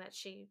drawing that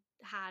she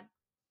had,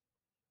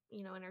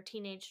 in her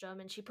teenagedom,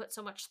 and she put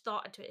so much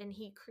thought into it and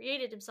he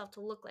created himself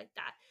to look like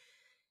that.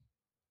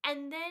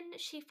 And then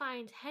she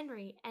finds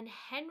Henry, and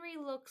Henry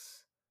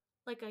looks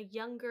like a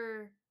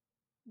younger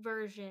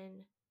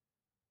version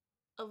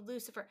of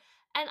Lucifer.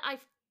 And I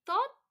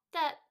thought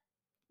that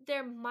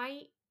there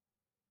might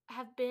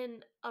have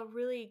been a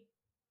really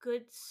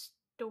good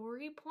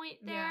story point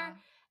there. Yeah.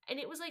 And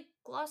it was like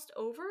glossed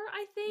over,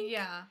 I think.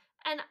 Yeah.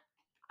 And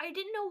I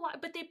didn't know why,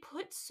 but they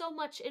put so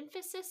much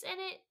emphasis in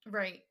it.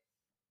 Right.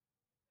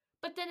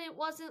 But then it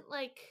wasn't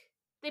like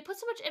they put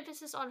so much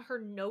emphasis on her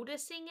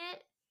noticing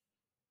it.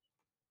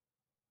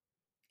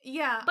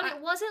 Yeah. But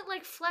it wasn't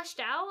like fleshed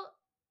out.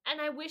 And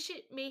I wish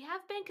it may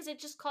have been, because it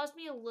just caused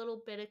me a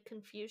little bit of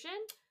confusion.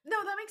 No,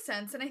 that makes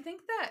sense. And I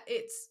think that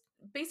it's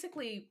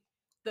basically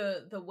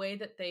the way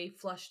that they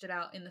flushed it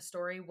out in the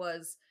story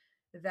was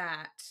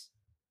that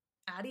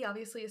Addie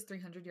obviously is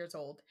 300 years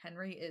old.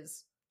 Henry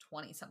is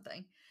 20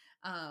 something.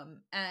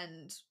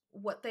 And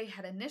what they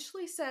had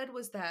initially said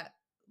was that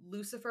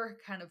Lucifer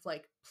kind of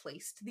like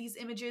placed these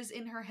images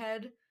in her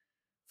head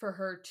for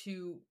her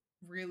to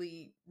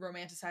really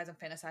romanticize and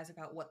fantasize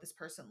about what this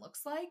person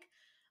looks like.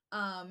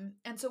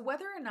 And so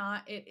whether or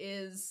not it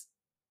is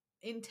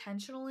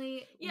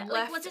intentionally Yeah, like,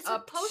 left was it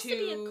up supposed to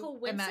be a to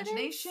coincidence?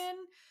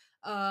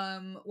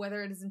 imagination,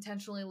 whether it is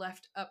intentionally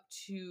left up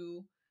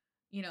to,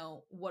 you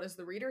know, what does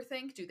the reader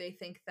think? Do they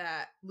think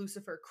that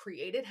Lucifer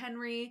created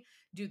Henry?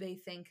 Do they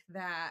think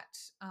that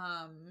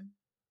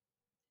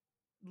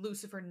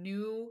Lucifer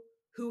knew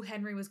who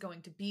Henry was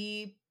going to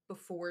be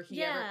before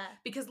he ever, Yeah.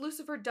 because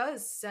Lucifer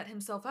does set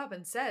himself up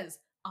and says,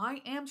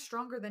 I am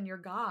stronger than your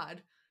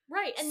god.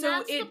 Right, and So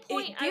that's the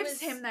point it I gives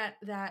was. him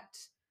that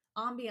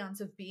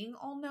ambiance of being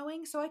all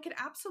knowing. So I could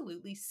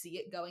absolutely see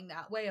it going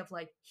that way of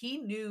like he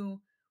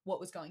knew what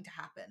was going to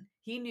happen.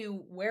 He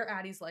knew where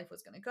Addie's life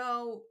was going to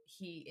go.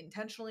 He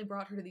intentionally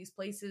brought her to these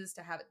places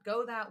to have it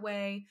go that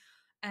way.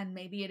 And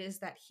maybe it is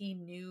that he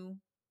knew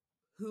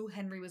who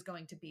Henry was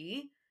going to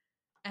be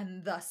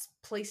and thus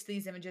placed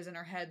these images in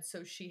her head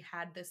so she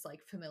had this like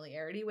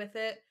familiarity with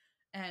it,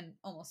 and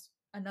almost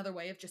another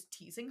way of just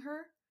teasing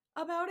her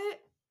about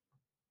it.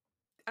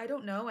 I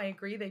don't know. I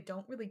agree they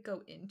don't really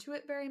go into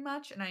it very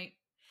much, and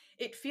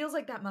it feels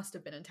like that must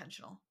have been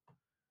intentional.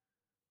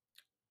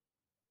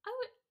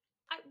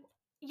 I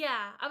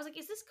yeah, I was like,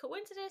 is this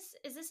coincidence?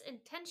 Is this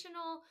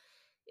intentional?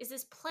 Is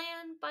this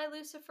planned by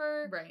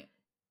Lucifer? Right.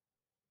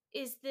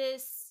 Is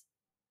this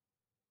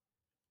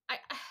I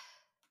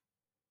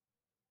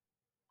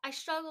I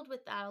struggled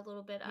with that a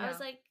little bit. I Yeah. was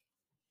like,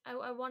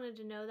 I wanted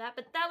to know that,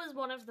 but that was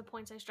one of the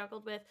points I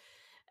struggled with.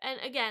 And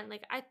again,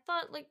 like, I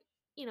thought, like,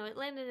 it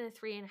landed at a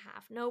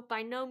 3.5. No,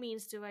 by no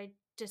means do I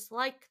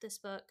dislike this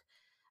book.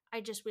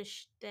 I just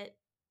wish that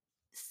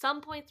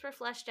some points were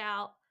fleshed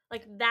out.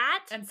 Like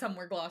that. And some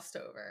were glossed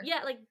over.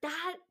 Yeah, like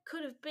that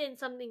could have been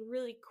something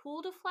really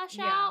cool to flesh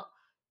Yeah. out.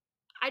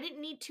 I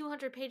didn't need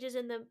 200 pages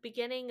in the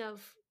beginning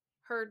of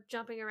her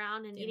jumping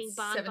around and In eating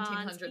bonbons.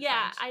 1700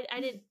 Yeah, French. I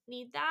didn't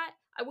need that.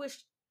 I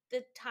wish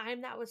the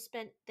time that was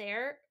spent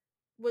there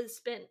was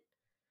spent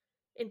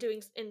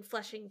in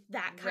fleshing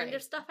that kind of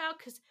Right. stuff out,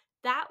 because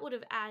that would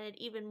have added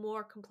even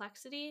more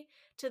complexity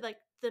to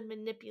like the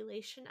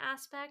manipulation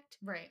aspect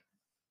Right.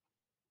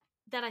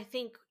 that I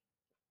think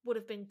would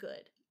have been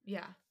good.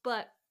 Yeah.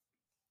 But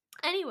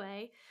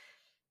anyway,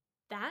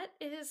 that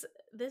is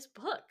this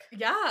book.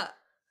 Yeah.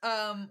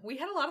 We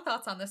had a lot of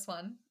thoughts on this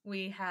one.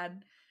 We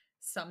had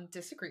some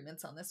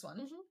disagreements on this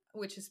one,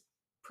 which is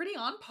pretty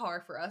on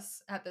par for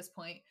us at this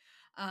point.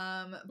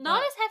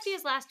 Not as hefty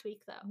as last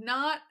week, though.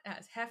 Not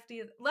as hefty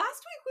as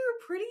last week. We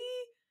were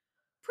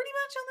pretty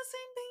much on the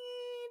same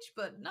page,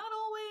 but not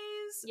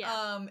always.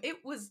 Yeah.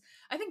 It was.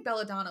 I think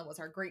Belladonna was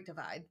our great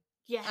divide.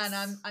 Yes.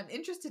 And I'm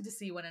interested to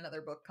see when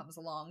another book comes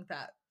along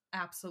that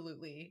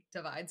absolutely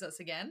divides us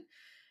again.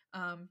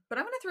 But I'm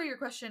going to throw your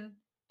question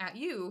at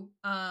you.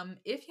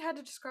 If you had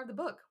to describe the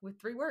book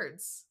with 3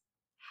 words,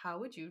 how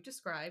would you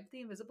describe The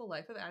Invisible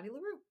Life of Addie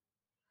LaRue?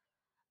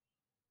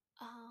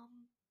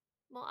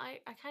 Well, I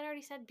kind of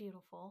already said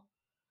beautiful,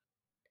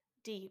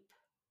 deep,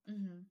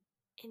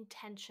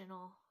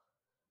 intentional.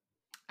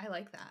 I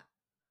like that.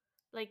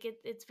 Like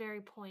it's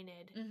very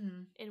pointed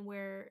in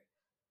where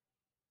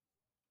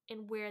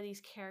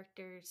these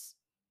characters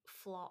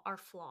are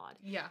flawed.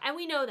 Yeah. And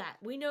we know that.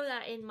 We know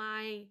that in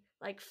my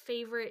like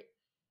favorite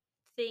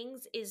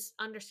things is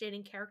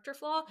understanding character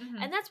flaw.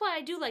 And that's why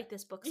I do like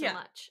this book so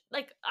much.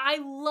 Like I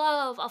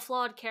love a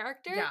flawed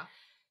character. Yeah.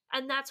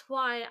 And that's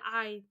why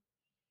I'm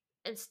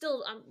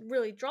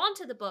really drawn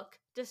to the book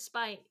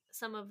despite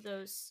some of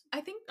those.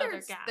 I think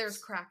other gaps. There's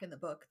crack in the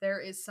book. There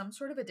is some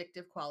sort of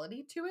addictive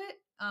quality to it.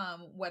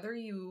 Whether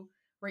you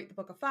rate the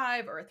book a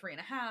 5 or a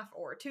 3.5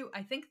 or a 2,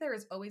 I think there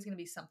is always going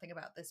to be something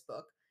about this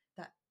book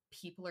that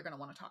people are going to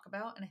want to talk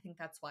about. And I think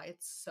that's why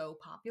it's so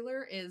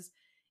popular, is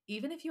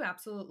even if you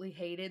absolutely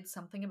hated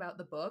something about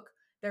the book,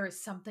 there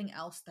is something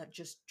else that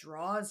just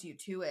draws you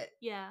to it.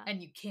 Yeah.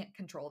 And you can't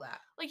control that.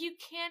 Like you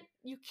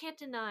can't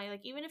deny,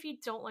 like even if you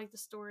don't like the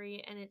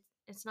story and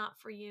it's not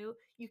for you,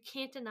 you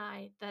can't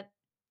deny that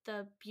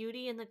the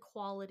beauty and the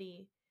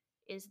quality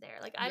is there.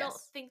 Like I don't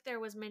think there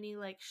was many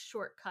like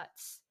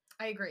shortcuts.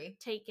 I agree.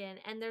 Taken,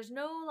 and there's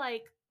no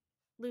like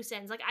loose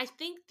ends. Like I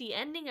think the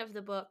ending of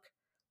the book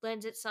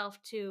lends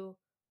itself to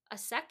a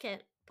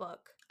second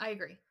book. I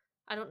agree.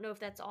 I don't know if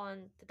that's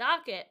on the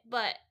docket,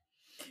 but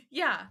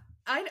yeah,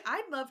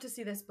 I'd love to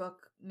see this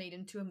book made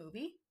into a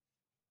movie.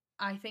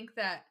 I think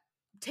that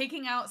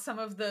taking out some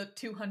of the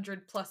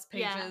 200 plus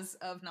pages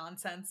of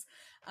nonsense,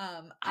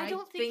 I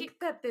don't think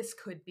that this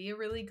could be a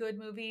really good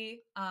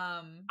movie.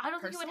 I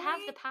don't think it would have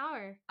the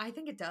power. I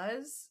think it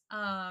does.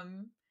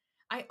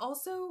 I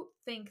also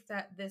think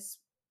that this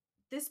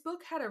this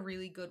book had a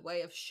really good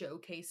way of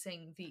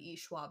showcasing V.E.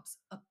 Schwab's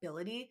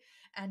ability,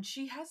 and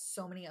she has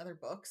so many other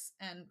books.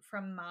 And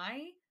from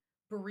my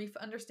brief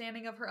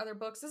understanding of her other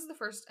books, this is the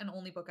first and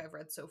only book I've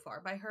read so far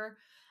by her.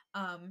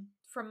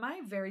 From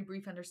my very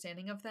brief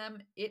understanding of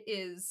them, it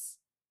is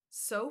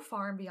so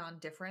far and beyond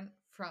different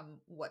from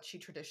what she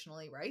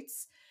traditionally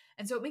writes.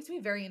 And so it makes me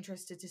very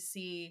interested to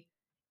see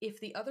if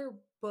the other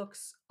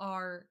books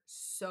are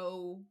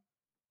so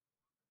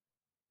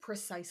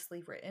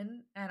precisely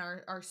written and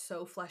are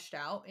so fleshed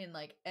out in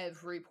like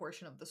every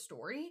portion of the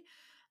story.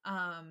 So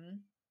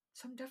I'm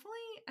definitely,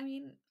 I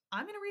mean,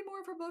 I'm gonna read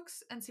more of her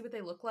books and see what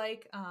they look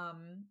like.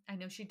 I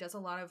know she does a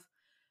lot of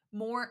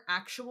more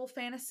actual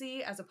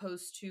fantasy as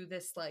opposed to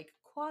this like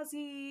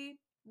quasi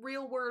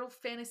real world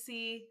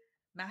fantasy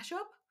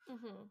mashup.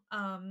 Mm-hmm.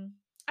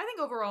 I think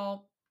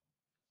overall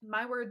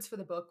my words for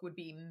the book would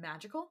be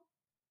magical,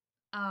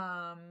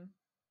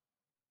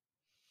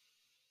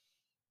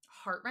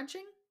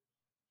 heart-wrenching,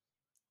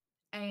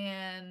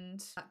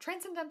 and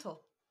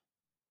transcendental.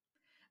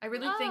 I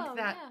really think Oh,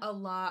 that yeah. a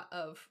lot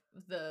of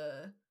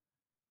the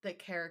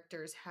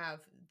characters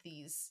have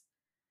these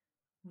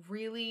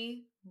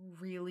really,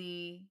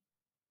 really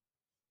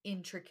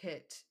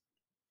intricate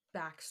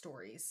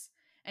backstories,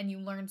 and you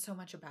learn so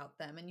much about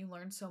them, and you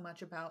learn so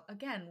much about,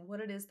 again, what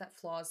it is that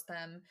flaws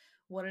them,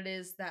 what it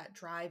is that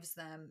drives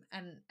them,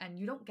 and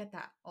you don't get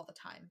that all the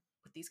time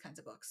with these kinds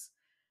of books.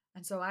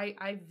 And so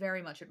I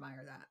very much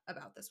admire that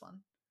about this one.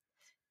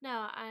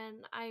 No,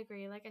 and I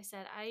agree. Like I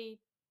said, I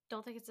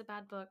don't think it's a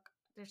bad book.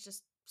 There's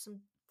just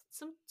some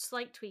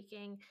slight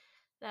tweaking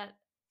that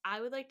I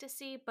would like to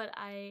see, but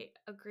I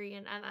agree.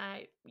 And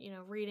I,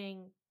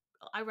 reading,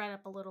 I read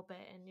up a little bit,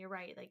 and you're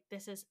right. Like,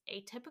 this is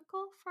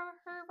atypical for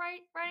her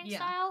writing Yeah.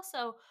 style.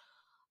 So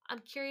I'm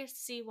curious to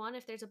see, one,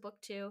 if there's a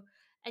book two.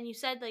 And you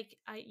said like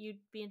you'd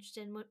be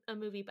interested in a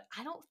movie, but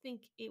I don't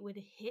think it would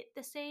hit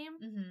the same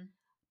Mm-hmm.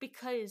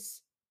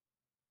 because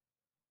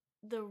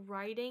the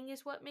writing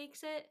is what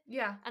makes it.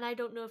 Yeah. And I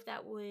don't know if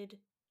that would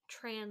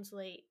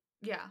translate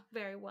Yeah.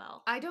 very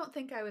well. I don't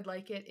think I would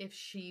like it if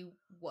she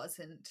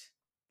wasn't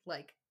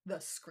like the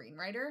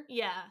screenwriter.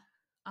 Yeah.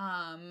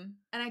 And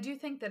I do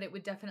think that it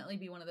would definitely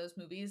be one of those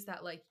movies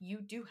that like you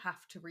do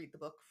have to read the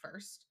book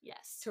first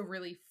Yes. to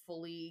really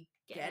fully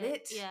get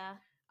it. Yeah.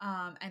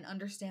 And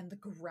understand the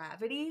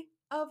gravity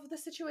of the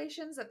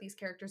situations that these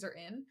characters are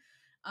in.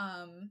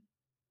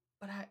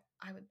 But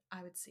I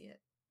would see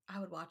it. I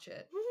would watch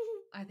it.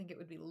 I think it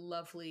would be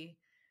lovely.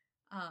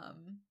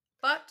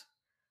 But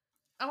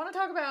I want to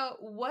talk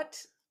about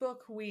what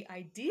book we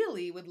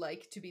ideally would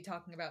like to be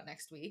talking about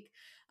next week.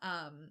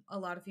 A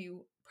lot of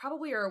you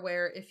probably are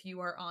aware, if you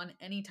are on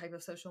any type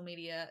of social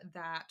media,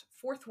 that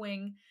Fourth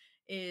Wing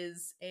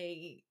is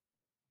a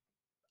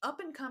up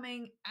and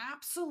coming,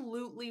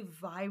 absolutely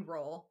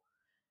viral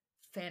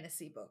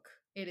fantasy book.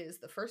 It is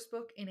the first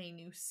book in a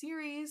new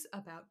series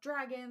about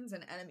dragons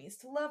and enemies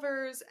to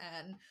lovers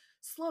and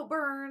slow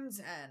burns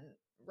and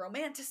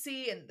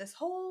romantasy and this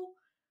whole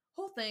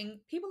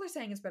thing. People are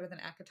saying it's better than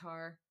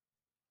ACOTAR.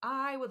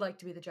 I would like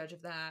to be the judge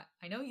of that.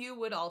 I know you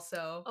would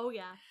also. Oh,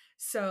 yeah.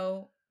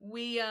 So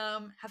we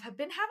have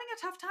been having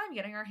a tough time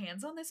getting our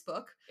hands on this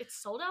book. It's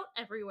sold out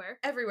everywhere.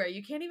 Everywhere.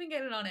 You can't even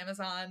get it on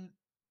Amazon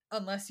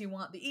unless you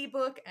want the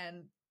ebook,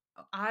 and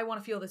I want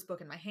to feel this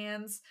book in my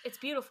hands. It's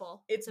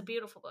beautiful. It's a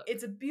beautiful book.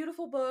 It's a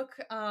beautiful book.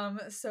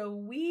 So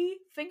we,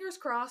 fingers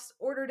crossed,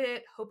 ordered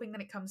it, hoping that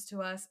it comes to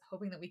us,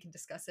 hoping that we can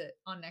discuss it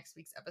on next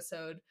week's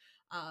episode,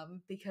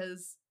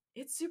 because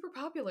it's super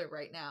popular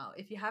right now.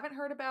 If you haven't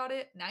heard about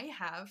it, now you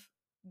have.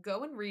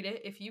 Go and read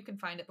it if you can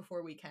find it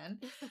before we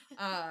can,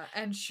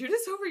 and shoot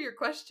us over your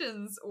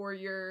questions or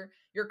your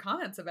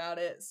comments about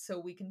it so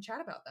we can chat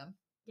about them.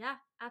 Yeah,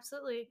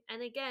 absolutely.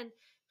 And again,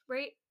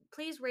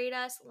 please rate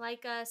us,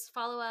 like us,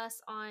 follow us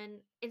on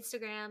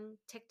Instagram,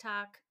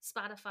 TikTok,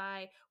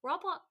 Spotify. We're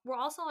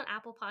also on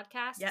Apple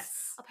Podcasts.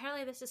 Yes.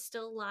 Apparently this is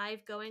still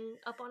live going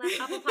up on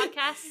Apple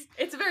Podcasts.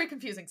 It's a very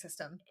confusing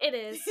system. It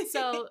is.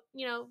 So,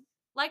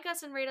 like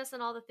us and rate us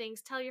and all the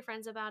things. Tell your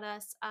friends about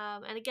us.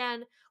 And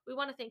again, we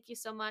want to thank you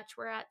so much.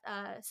 We're at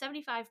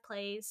 75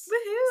 plays.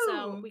 Woohoo!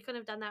 So we couldn't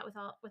have done that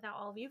without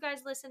all of you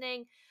guys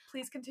listening.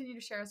 Please continue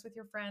to share us with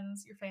your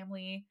friends, your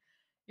family,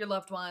 your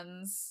loved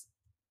ones,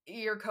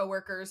 your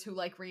coworkers who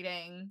like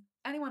reading,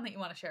 anyone that you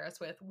want to share us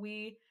with.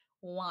 We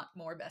want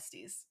more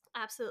besties.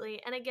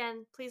 Absolutely. And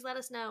again, please let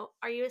us know,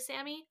 are you a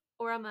Sammy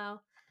or a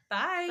Mo?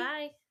 Bye.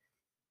 Bye.